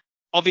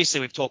 Obviously,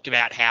 we've talked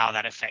about how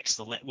that affects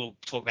the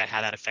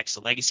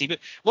legacy. But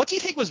what do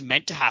you think was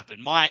meant to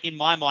happen? In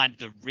my mind,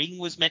 the ring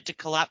was meant to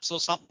collapse or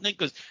something,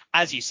 because,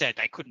 as you said,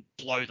 they couldn't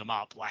blow them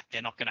up. Like,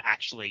 they're not going to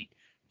actually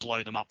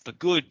blow them up for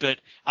good.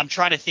 But I'm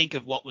trying to think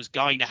of what was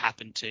going to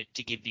happen to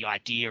give the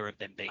idea of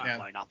them being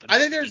blown up. I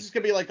think there's just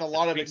going to be like a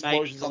lot of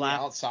explosions on the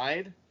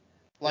outside.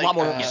 Like, a lot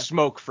more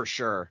smoke for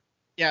sure.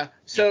 Yeah.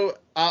 So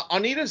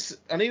Anita's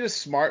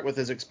smart with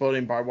his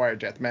exploding barbed wire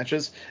death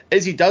matches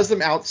is he does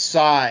them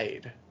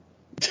outside.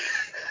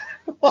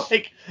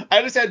 Like, I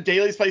understand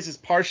Daly's place is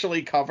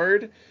partially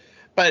covered,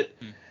 but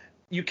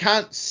you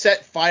can't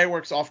set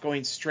fireworks off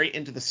going straight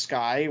into the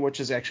sky, which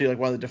is actually like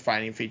one of the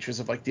defining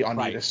features of like the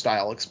Onita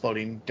style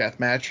exploding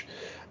death match.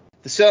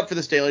 The setup for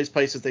this Daly's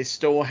place is they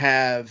still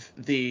have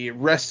the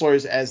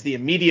wrestlers as the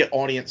immediate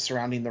audience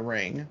surrounding the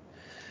ring,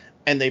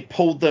 and they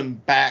pulled them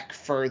back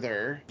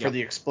further for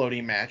the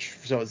exploding match,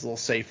 so it's a little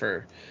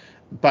safer.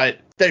 But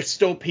there's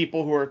still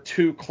people who are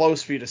too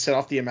close for you to set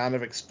off the amount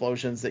of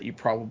explosions that you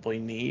probably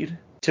need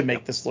to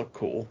make this look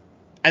cool.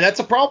 And that's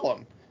a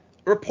problem.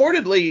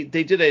 Reportedly,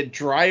 they did a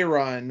dry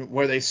run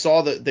where they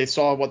saw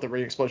what the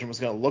ring explosion was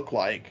going to look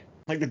like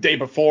the day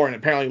before, and it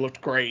apparently looked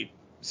great.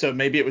 So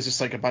maybe it was just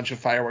like a bunch of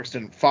fireworks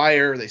didn't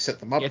fire. They set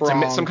them up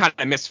wrong. Some kind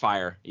of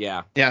misfire.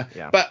 Yeah.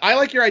 But I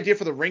like your idea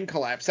for the ring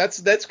collapse.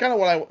 That's kind of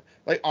what I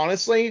like.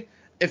 Honestly,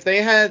 if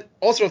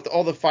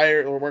all the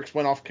fireworks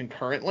went off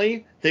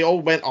concurrently, they all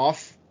went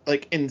off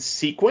like in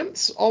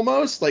sequence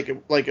almost, like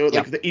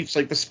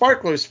the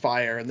sparklers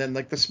fire and then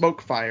like the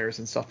smoke fires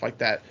and stuff like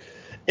that.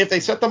 If they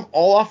set them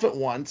all off at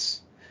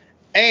once,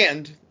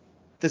 and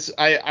this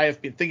I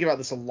have been thinking about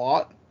this a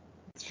lot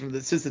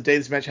since the day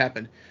this match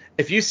happened.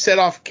 If you set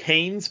off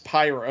Kane's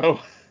pyro,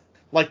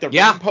 like the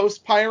ring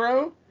post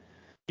pyro,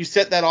 you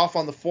set that off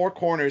on the four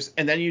corners,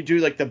 and then you do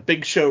like the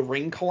Big Show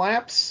ring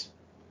collapse,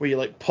 where you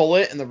like pull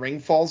it and the ring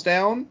falls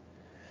down,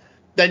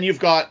 then you've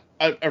got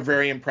a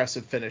very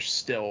impressive finish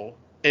still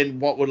in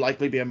what would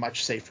likely be a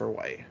much safer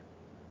way.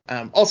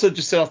 Also,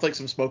 just set off like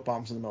some smoke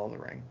bombs in the middle of the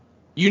ring.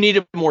 You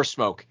needed more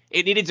smoke.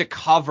 It needed to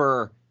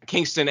cover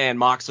Kingston and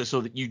Moxley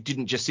so that you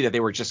didn't just see that they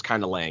were just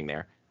kind of laying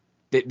there.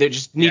 They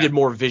just needed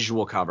more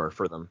visual cover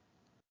for them.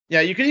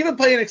 Yeah, you could even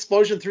play an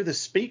explosion through the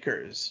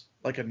speakers,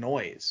 like a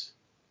noise.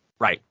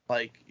 Right.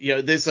 Like,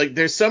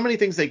 there's so many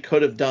things they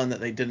could have done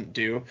that they didn't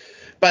do.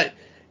 But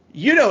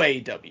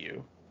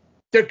AEW,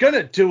 they're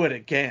gonna do it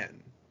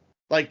again.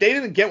 Like, they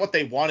didn't get what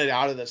they wanted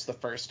out of this the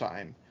first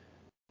time.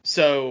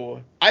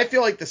 So I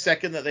feel like the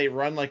second that they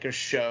run like a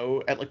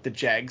show at like the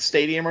Jag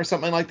Stadium or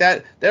something like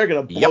that, they're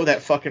gonna blow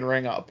that fucking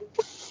ring up.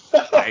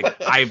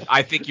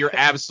 I think you're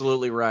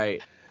absolutely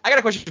right. I got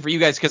a question for you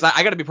guys, because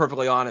I got to be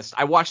perfectly honest.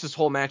 I watched this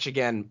whole match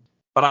again,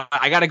 but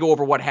I got to go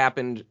over what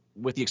happened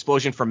with the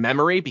explosion from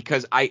memory,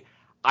 because I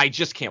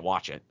just can't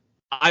watch it.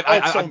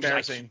 It's so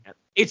embarrassing.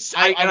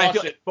 I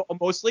feel like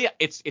mostly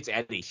it's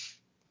Eddie.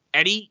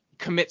 Eddie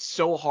commits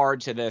so hard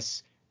to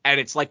this, and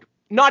it's like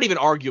not even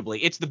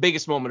arguably, it's the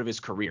biggest moment of his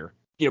career.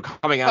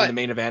 Coming out of the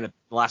main event at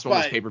the last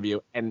moment of his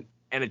pay-per-view, and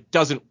it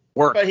doesn't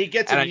work. But he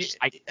gets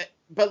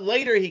but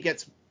later he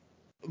gets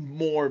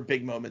more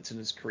big moments in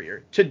his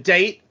career. To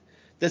date,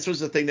 this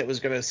was the thing that was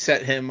going to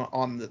set him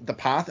on the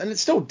path, and it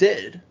still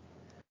did.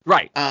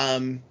 Right.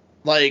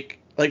 Like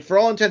for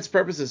all intents and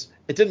purposes,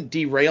 it didn't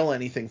derail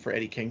anything for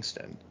Eddie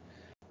Kingston.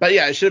 But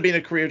yeah, it should have been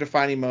a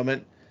career-defining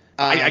moment.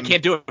 I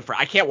can't do it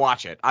I can't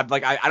watch it. I'm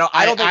like, I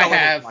don't think I'll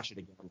ever watch it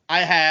again. I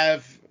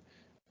have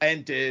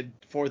and did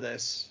for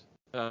this.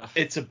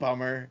 It's a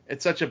bummer.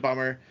 It's such a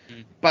bummer.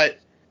 But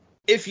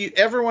if you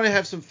ever want to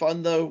have some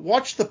fun, though,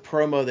 watch the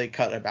promo they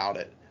cut about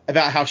it,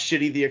 about how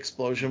shitty the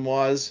explosion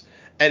was,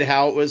 and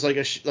how it was like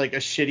a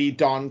shitty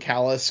Don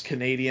Callis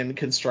Canadian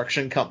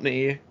construction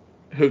company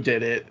who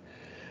did it,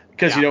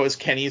 because it was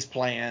Kenny's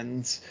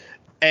plans,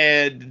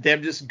 and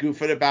them just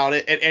goofing about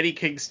it, and Eddie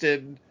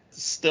Kingston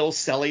still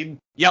selling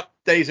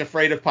that he's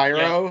afraid of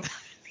pyro.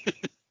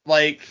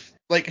 Like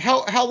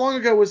how long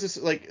ago was this?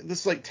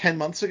 This 10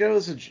 months ago?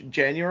 This is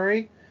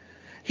January.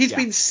 He's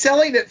been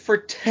selling it for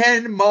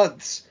 10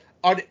 months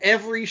on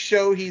every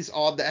show he's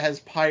on that has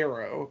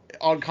pyro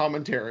on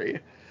commentary.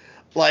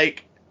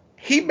 Like,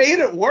 he made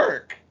it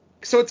work,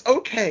 so it's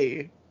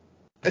okay.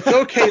 It's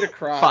okay to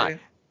cry. Fine.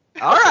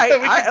 All right.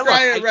 We can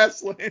cry in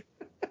wrestling.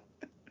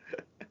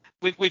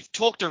 We've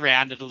talked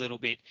around it a little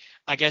bit.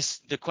 I guess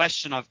the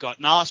question I've got,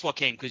 and I'll ask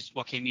Joaquin, because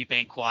Joaquin, you've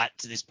been quiet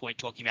to this point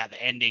talking about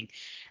the ending.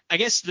 I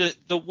guess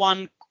the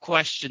one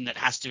question that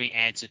has to be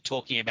answered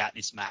talking about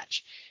this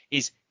match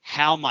is,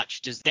 how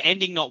much does the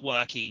ending not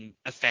working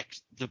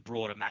affect the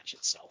broader match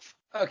itself?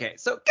 Okay,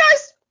 so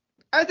guys,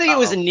 I think it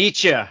was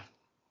Nietzsche.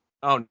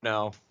 Oh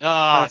no.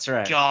 Oh, that's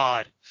right.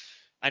 God.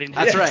 I didn't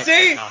have to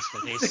ask for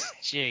this.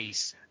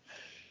 Jeez.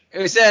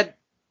 It said,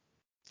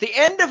 the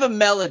end of a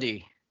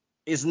melody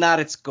is not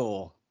its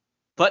goal,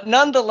 but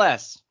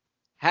nonetheless,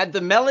 had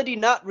the melody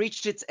not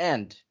reached its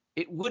end,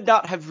 it would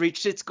not have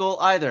reached its goal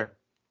either.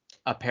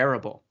 A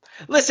parable.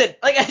 Listen,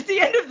 at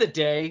the end of the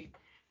day,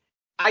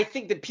 I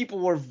think that people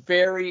were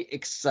very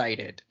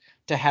excited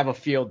to have a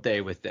field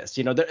day with this.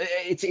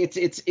 It's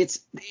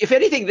if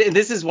anything,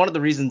 this is one of the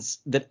reasons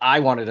that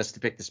I wanted us to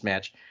pick this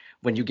match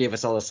when you gave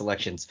us all the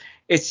selections.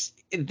 It's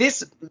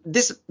this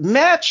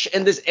match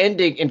and this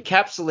ending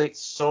encapsulates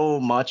so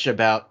much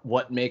about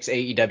what makes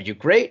AEW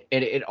great,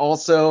 and it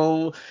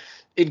also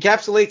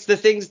encapsulates the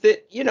things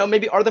that,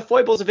 maybe are the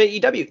foibles of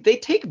AEW. They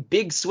take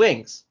big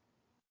swings,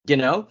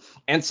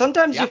 and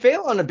sometimes you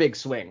fail on a big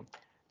swing.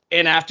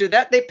 And after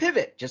that, they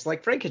pivot, just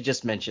like Frank had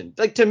just mentioned.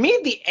 To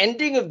me, the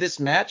ending of this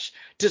match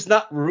does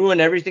not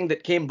ruin everything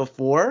that came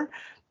before,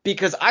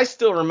 because I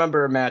still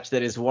remember a match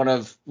that is one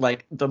of,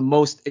 the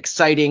most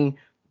exciting,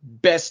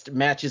 best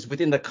matches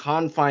within the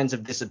confines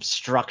of this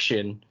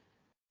obstruction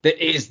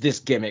that is this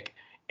gimmick.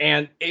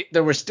 And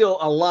there were still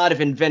a lot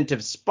of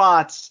inventive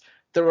spots.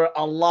 There were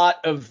a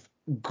lot of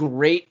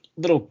great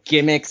little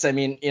gimmicks. I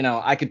mean,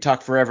 I could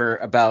talk forever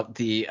about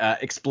the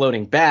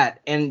exploding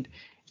bat. And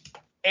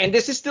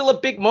this is still a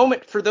big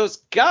moment for those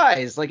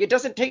guys. It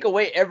doesn't take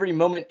away every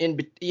moment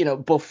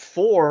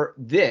before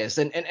this.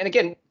 And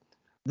again,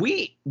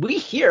 we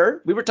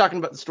were talking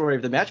about the story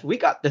of the match. We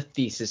got the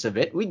thesis of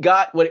it. We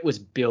got what it was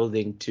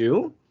building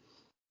to.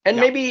 And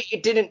maybe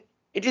it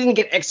didn't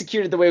get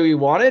executed the way we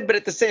wanted, but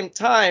at the same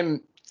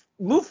time,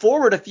 move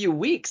forward a few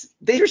weeks,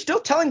 they are still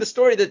telling the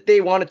story that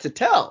they wanted to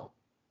tell.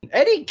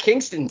 Eddie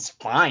Kingston's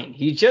fine.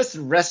 He just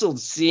wrestled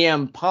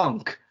CM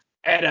Punk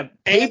at a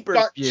pay-per-view.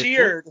 Got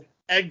cheered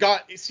and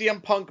got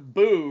CM Punk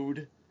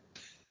booed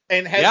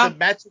and had the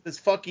match of his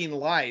fucking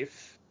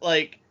life,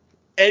 like,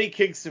 Eddie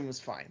Kingston was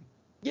fine.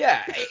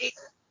 Yeah,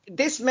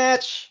 this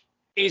match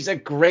is a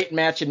great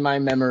match in my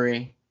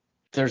memory.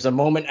 There's a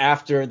moment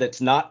after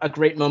that's not a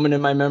great moment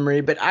in my memory,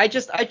 but I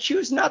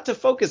choose not to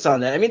focus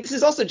on that. I mean, this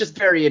is also just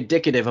very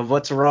indicative of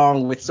what's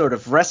wrong with sort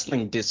of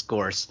wrestling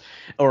discourse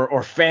or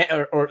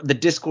the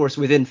discourse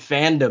within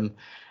fandom,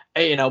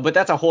 but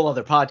that's a whole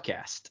other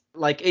podcast.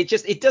 Like,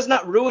 it does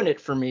not ruin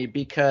it for me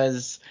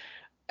because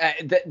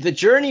the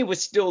journey was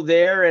still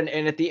there,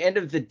 and at the end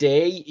of the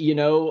day,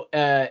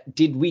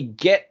 did we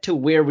get to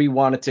where we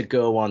wanted to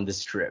go on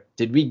this trip?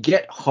 Did we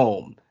get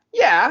home?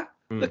 Yeah,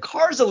 the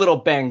car's a little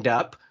banged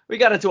up. We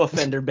got into a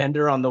fender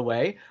bender on the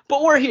way,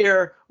 but we're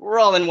here. We're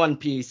all in one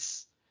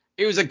piece.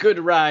 It was a good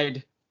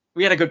ride.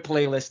 We had a good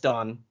playlist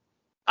on.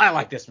 I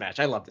like this match.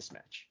 I love this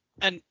match.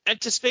 And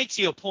to speak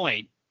to your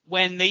point,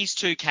 when these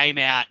two came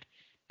out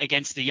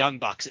against the Young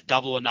Bucks at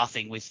Double or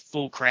Nothing with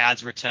full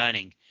crowds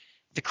returning,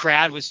 the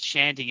crowd was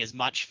chanting as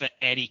much for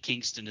Eddie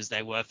Kingston as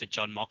they were for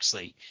Jon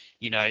Moxley.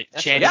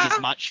 Chanting as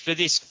much for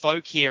this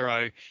folk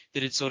hero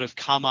that had sort of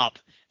come up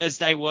as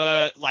they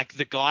were like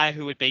the guy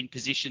who had been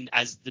positioned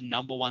as the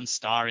number one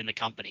star in the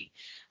company.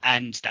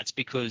 And that's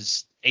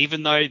because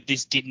even though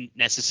this didn't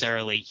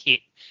necessarily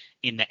hit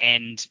in the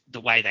end the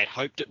way they'd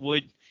hoped it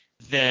would,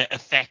 the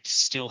effect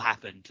still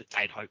happened that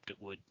they'd hoped it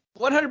would.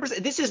 100%.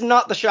 This is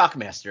not the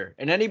Shockmaster,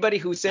 and anybody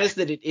who says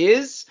that it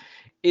is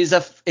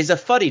a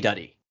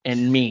fuddy-duddy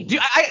and mean.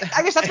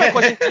 I guess that's my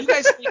question. Do you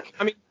guys think,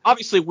 I mean,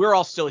 obviously we're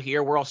all still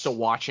here. We're all still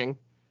watching.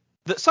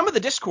 Some of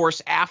the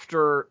discourse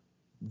after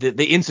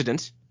the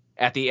incident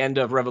at the end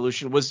of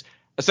Revolution was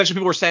essentially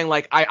people were saying,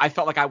 like, I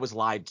felt like I was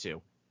lied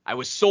to. I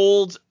was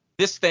sold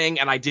this thing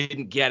and I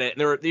didn't get it.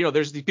 And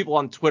there's these people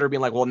on Twitter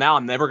being like, well, now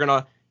I'm never going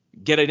to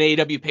get an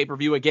AEW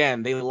pay-per-view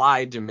again. They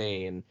lied to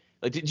me. And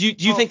like, do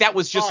you think that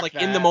was just like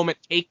in the moment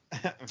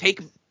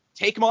take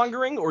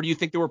mongering, or do you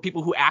think there were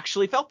people who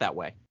actually felt that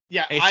way?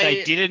 Yeah,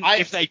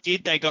 if they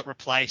did, they got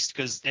replaced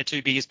because their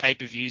two biggest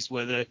pay-per-views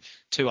were the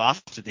two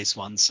after this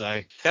one.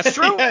 So that's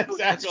true. Yeah, exactly.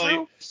 That's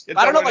true.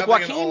 I don't know, like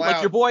Joaquin,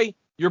 like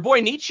your boy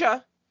Nietzsche.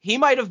 He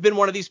might have been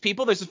one of these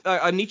people. There's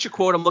a Nietzsche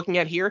quote I'm looking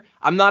at here.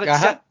 I'm not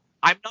upset.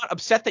 I'm not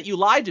upset that you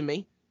lied to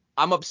me.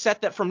 I'm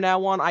upset that from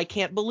now on I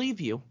can't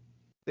believe you.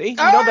 See,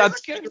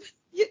 that's good.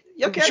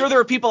 I'm sure there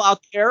are people out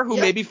there who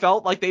maybe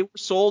felt like they were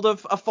sold a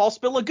false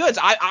bill of goods.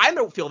 I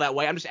don't feel that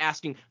way. I'm just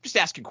asking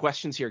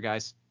questions here,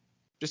 guys.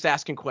 Just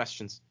asking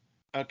questions.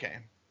 Okay.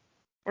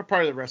 We're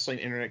part of the wrestling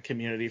internet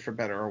community, for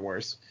better or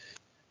worse.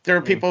 There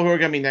are people who are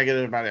going to be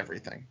negative about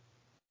everything.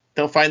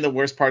 They'll find the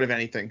worst part of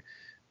anything.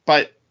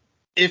 But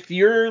if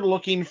you're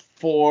looking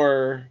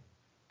for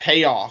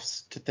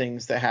payoffs to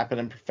things that happen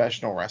in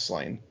professional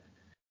wrestling,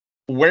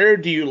 where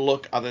do you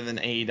look other than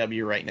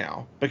AEW right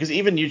now? Because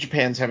even New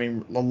Japan's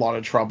having a lot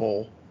of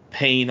trouble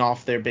paying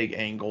off their big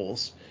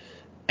angles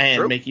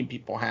and making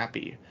people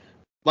happy.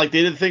 Like,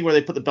 they did the thing where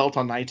they put the belt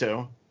on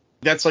Naito.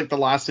 That's like the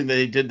last thing that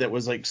they did that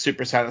was like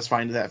super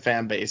satisfying to that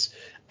fan base.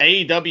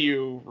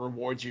 AEW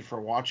rewards you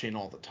for watching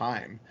all the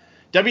time.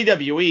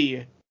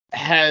 WWE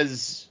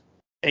has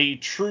a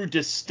true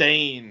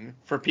disdain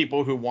for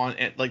people who want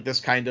like this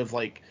kind of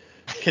like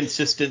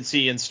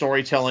consistency and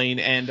storytelling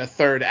and a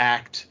third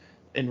act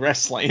in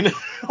wrestling.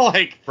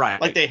 Like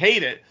they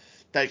hate it.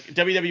 Like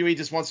WWE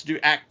just wants to do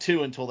act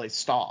 2 until they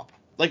stop.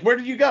 Like, where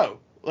did you go?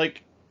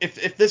 Like,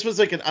 if this was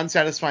like an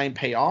unsatisfying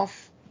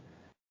payoff,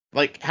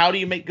 like, how do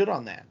you make good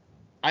on that?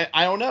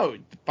 I don't know.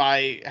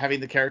 By having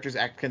the characters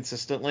act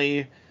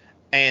consistently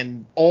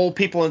and all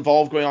people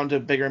involved going on to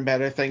bigger and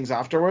better things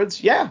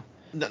afterwards. Yeah.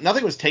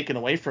 Nothing was taken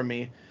away from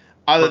me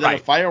other than a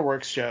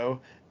fireworks show.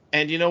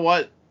 And you know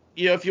what?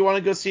 If you want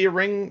to go see a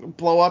ring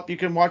blow up, you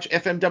can watch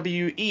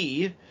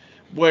FMWE,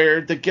 where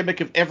the gimmick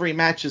of every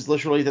match is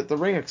literally that the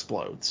ring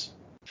explodes.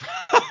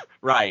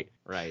 Right.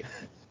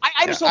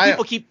 I just hope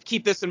people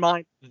keep this in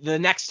mind the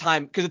next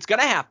time, because it's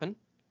going to happen.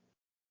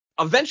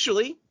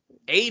 Eventually,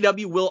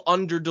 AEW will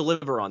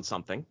underdeliver on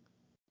something,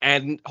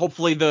 and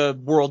hopefully the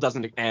world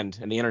doesn't end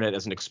and the internet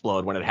doesn't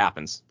explode when it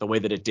happens the way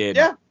that it did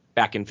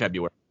back in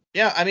February.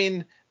 Yeah, I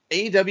mean,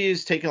 AEW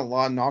has taken a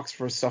lot of knocks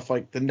for stuff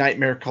like the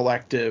Nightmare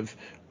Collective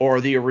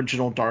or the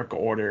original Dark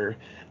Order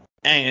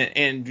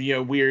and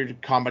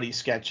weird comedy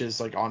sketches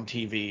like on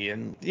TV,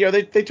 and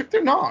they took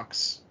their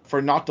knocks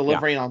for not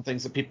delivering on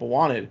things that people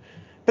wanted,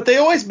 but they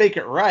always make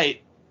it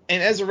right.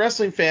 And as a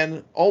wrestling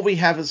fan, all we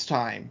have is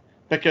time.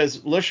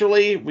 Because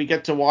literally, we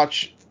get to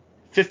watch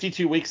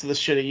 52 weeks of this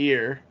shit a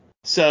year.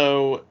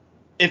 So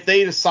if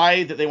they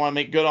decide that they want to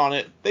make good on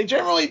it, they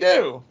generally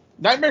do.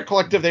 Nightmare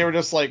Collective, they were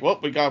just like, well,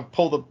 we got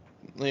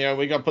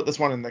to put this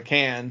one in the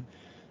can.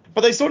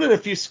 But they still did a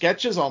few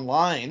sketches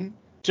online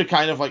to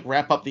kind of like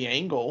wrap up the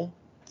angle.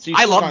 So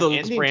I love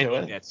those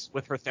branding bits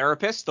with her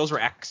therapist. Those were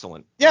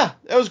excellent. Yeah,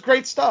 it was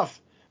great stuff.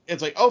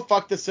 It's like, oh,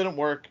 fuck, this didn't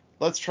work.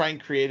 Let's try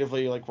and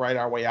creatively like write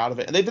our way out of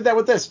it. And they did that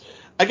with this.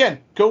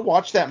 Again, go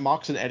watch that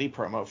Mox and Eddie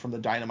promo from the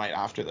Dynamite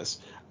after this.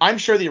 I'm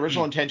sure the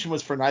original intention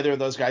was for neither of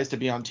those guys to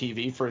be on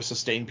TV for a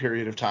sustained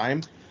period of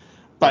time.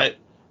 But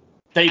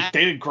They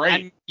did great.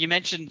 And you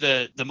mentioned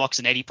the Mox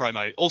and Eddie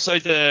promo. Also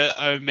the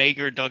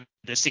Omega and Don,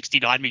 the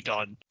 69 Me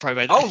Don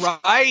promo. Oh,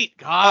 right.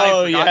 God,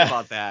 I forgot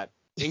about that.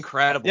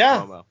 Incredible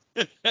promo.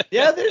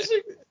 Yeah,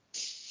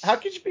 how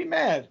could you be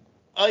mad?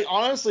 Like,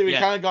 honestly, we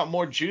kind of got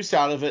more juice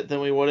out of it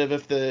than we would have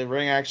if the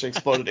ring actually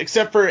exploded,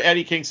 except for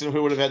Eddie Kingston,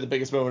 who would have had the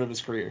biggest moment of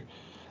his career.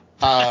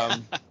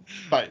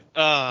 But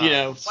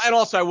and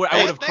also I would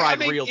have cried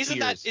real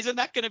tears. Isn't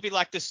that going to be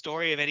like the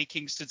story of Eddie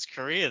Kingston's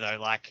career though?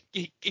 Like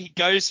he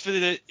goes for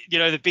the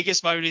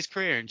biggest moment of his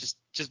career and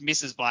just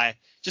misses by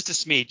just a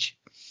smidge.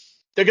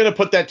 They're gonna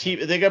put that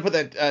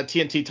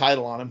TNT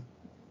title on him.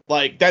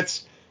 Like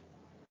that's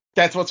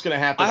what's gonna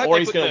happen, or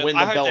he's gonna win the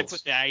belt. I hope they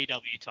put the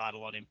AEW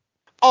title on him.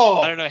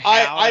 Oh, I don't know how.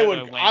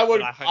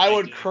 I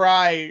would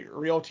cry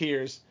real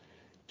tears.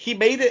 He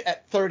made it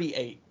at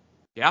 38.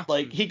 Yeah.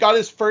 Like he got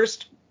his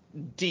first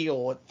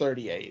deal at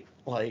 38.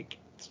 Like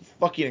it's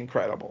fucking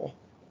incredible.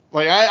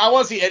 Like I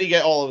want to see Eddie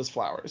get all of his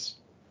flowers,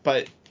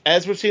 but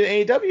as we've seen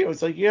in AEW,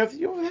 it's like you have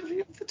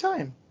the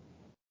time.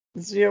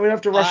 We don't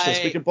have to rush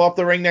this. We can blow up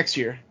the ring next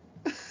year.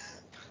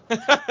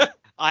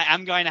 I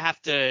am going to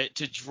have to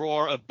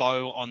draw a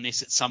bow on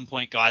this at some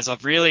point, guys.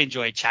 I've really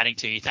enjoyed chatting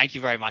to you. Thank you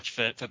very much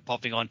for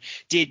popping on.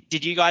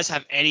 Did you guys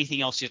have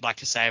anything else you'd like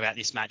to say about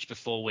this match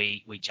before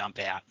we jump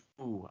out?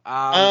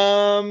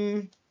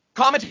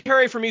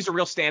 Commentary for me is a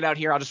real standout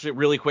here. I'll just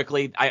really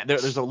quickly.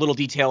 There's a little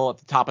detail at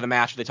the top of the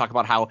match where they talk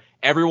about how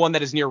everyone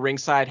that is near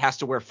ringside has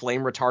to wear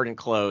flame retardant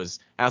clothes.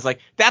 And I was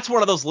like, that's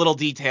one of those little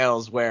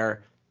details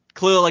where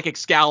clearly like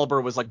Excalibur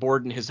was like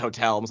bored in his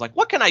hotel and was like,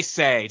 what can I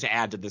say to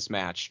add to this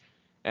match?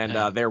 And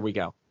there we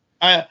go.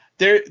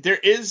 There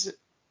is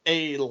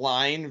a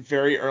line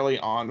very early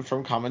on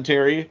from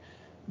commentary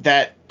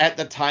that at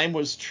the time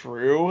was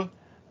true,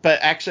 but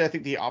actually I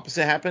think the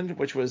opposite happened,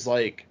 which was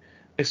like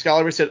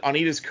Excalibur said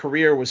Onita's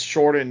career was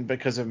shortened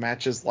because of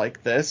matches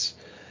like this.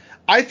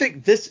 I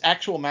think this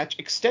actual match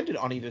extended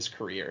Onita's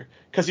career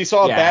because he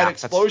saw a bad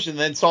explosion,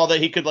 then saw that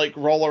he could like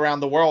roll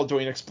around the world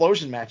doing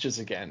explosion matches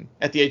again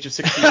at the age of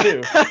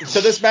 62. So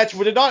this match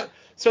would have not.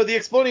 So the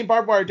exploding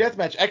barbed wire death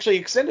match actually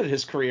extended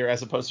his career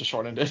as opposed to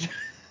shortened it.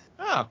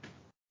 Oh.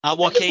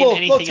 Joaquin,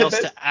 anything else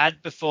to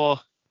add before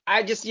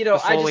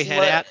we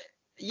head out?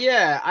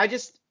 Yeah,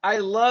 I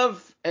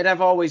love, and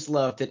I've always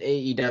loved that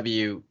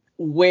AEW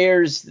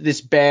wears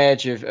this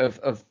badge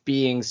of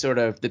being sort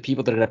of the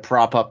people that are going to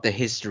prop up the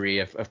history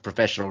of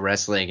professional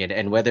wrestling,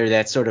 and whether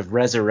that's sort of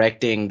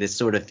resurrecting this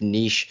sort of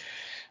niche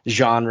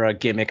genre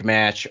gimmick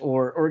match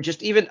or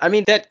just even, I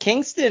mean, that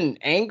Kingston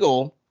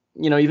angle,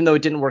 even though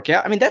it didn't work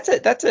out, I mean, that's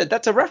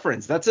a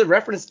reference. That's a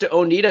reference to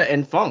Onita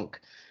and Funk.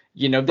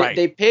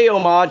 They pay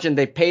homage and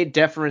they pay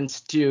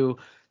deference to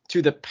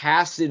the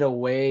past in a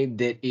way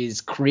that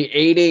is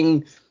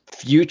creating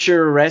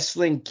future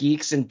wrestling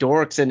geeks and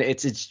dorks, and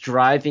it's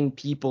driving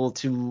people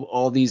to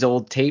all these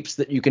old tapes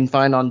that you can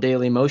find on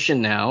Daily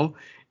Motion now.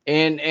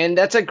 And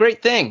that's a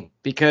great thing,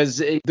 because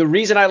the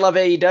reason I love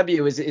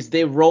AEW is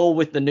they roll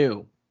with the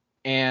new.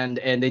 And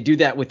they do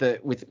that with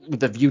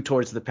a view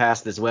towards the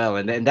past as well,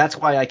 and that's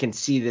why I can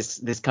see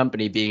this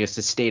company being a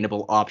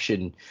sustainable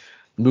option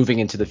moving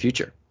into the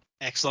future.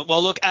 Excellent.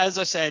 Well, look, as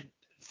I said,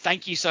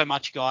 thank you so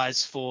much,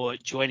 guys, for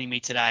joining me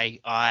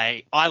today.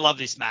 I love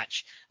this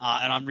match,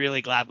 and I'm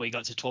really glad we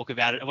got to talk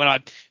about it. When I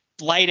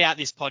laid out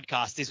this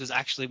podcast, this was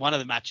actually one of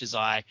the matches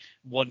I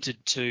wanted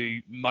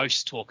to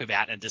most talk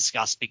about and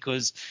discuss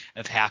because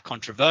of how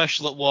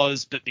controversial it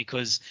was, but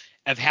because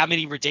of how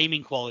many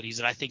redeeming qualities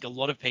that I think a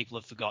lot of people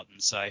have forgotten.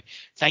 So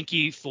thank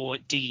you for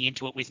digging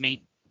into it with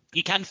me.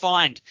 You can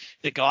find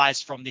the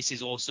guys from This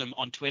Is Awesome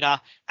on Twitter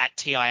at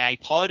TIA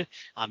Pod.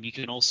 You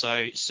can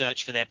also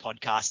search for their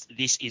podcast,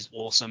 This Is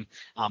Awesome.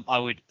 I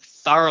would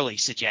thoroughly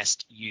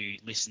suggest you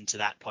listen to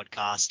that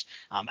podcast.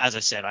 As I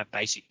said, I've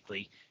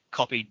basically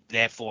copied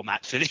their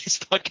format for this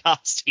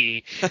podcast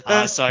here.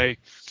 So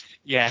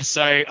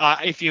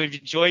if you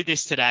enjoyed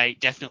this today,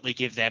 definitely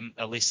give them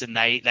a listen.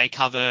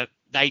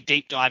 They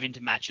deep dive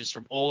into matches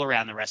from all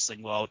around the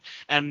wrestling world,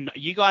 and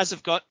you guys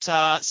have got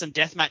some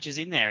death matches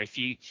in there. If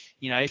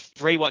if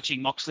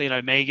rewatching Moxley and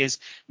Omega's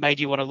made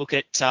you want to look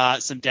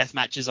at some death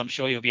matches, I'm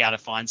sure you'll be able to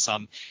find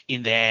some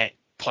in their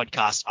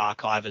podcast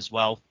archive as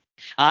well.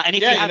 And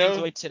if you have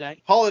enjoyed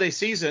today, holiday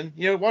season,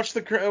 watch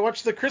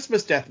the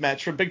Christmas death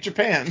match from Big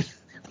Japan.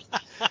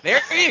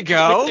 There you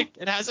go.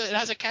 It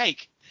has a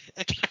cake.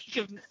 A cake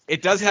of.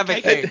 It does have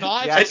a cake.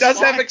 Yeah, it does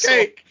have a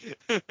cake.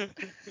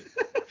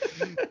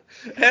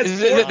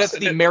 That's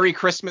the Merry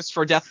Christmas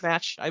for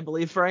Deathmatch, I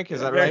believe, Frank.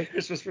 Is that right? Merry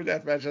Christmas for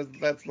Deathmatch.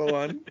 That's the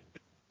one.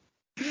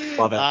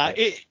 Love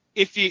it.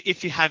 If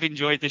you have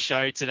enjoyed the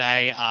show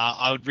today,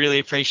 I would really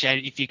appreciate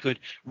it if you could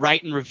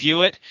rate and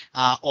review it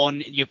on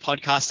your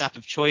podcast app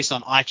of choice,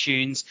 on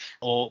iTunes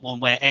or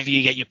on wherever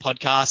you get your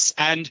podcasts.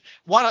 And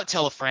why not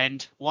tell a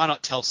friend? Why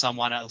not tell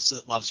someone else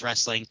that loves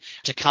wrestling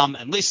to come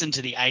and listen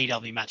to the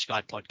AEW Match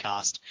Guide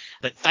podcast?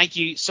 But thank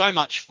you so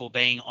much for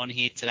being on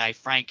here today,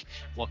 Frank,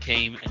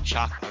 Joaquin, and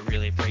Chuck. I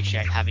really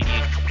appreciate having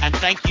you. And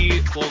thank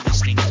you for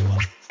listening as well.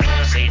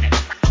 See you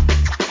next time.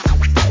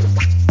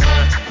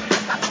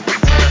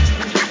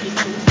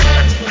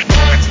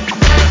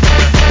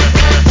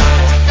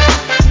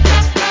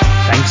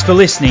 for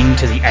listening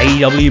to the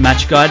AEW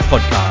Match Guide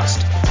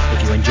podcast.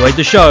 If you enjoyed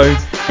the show,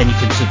 then you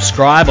can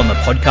subscribe on the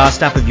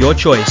podcast app of your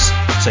choice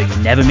so you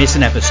never miss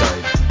an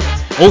episode.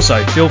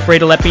 Also, feel free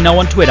to let me know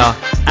on Twitter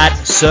at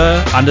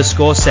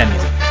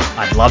Sir_Samuel.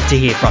 I'd love to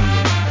hear from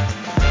you.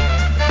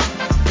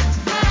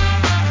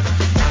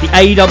 The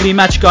AEW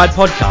Match Guide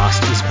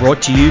podcast is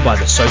brought to you by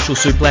the Social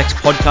Suplex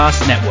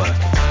Podcast Network,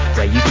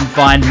 where you can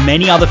find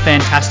many other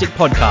fantastic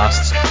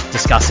podcasts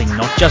discussing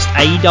not just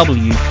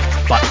AEW,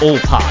 but all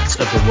parts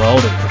of the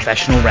world of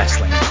professional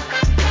wrestling.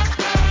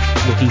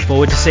 Looking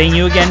forward to seeing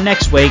you again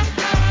next week.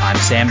 I'm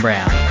Sam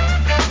Brown.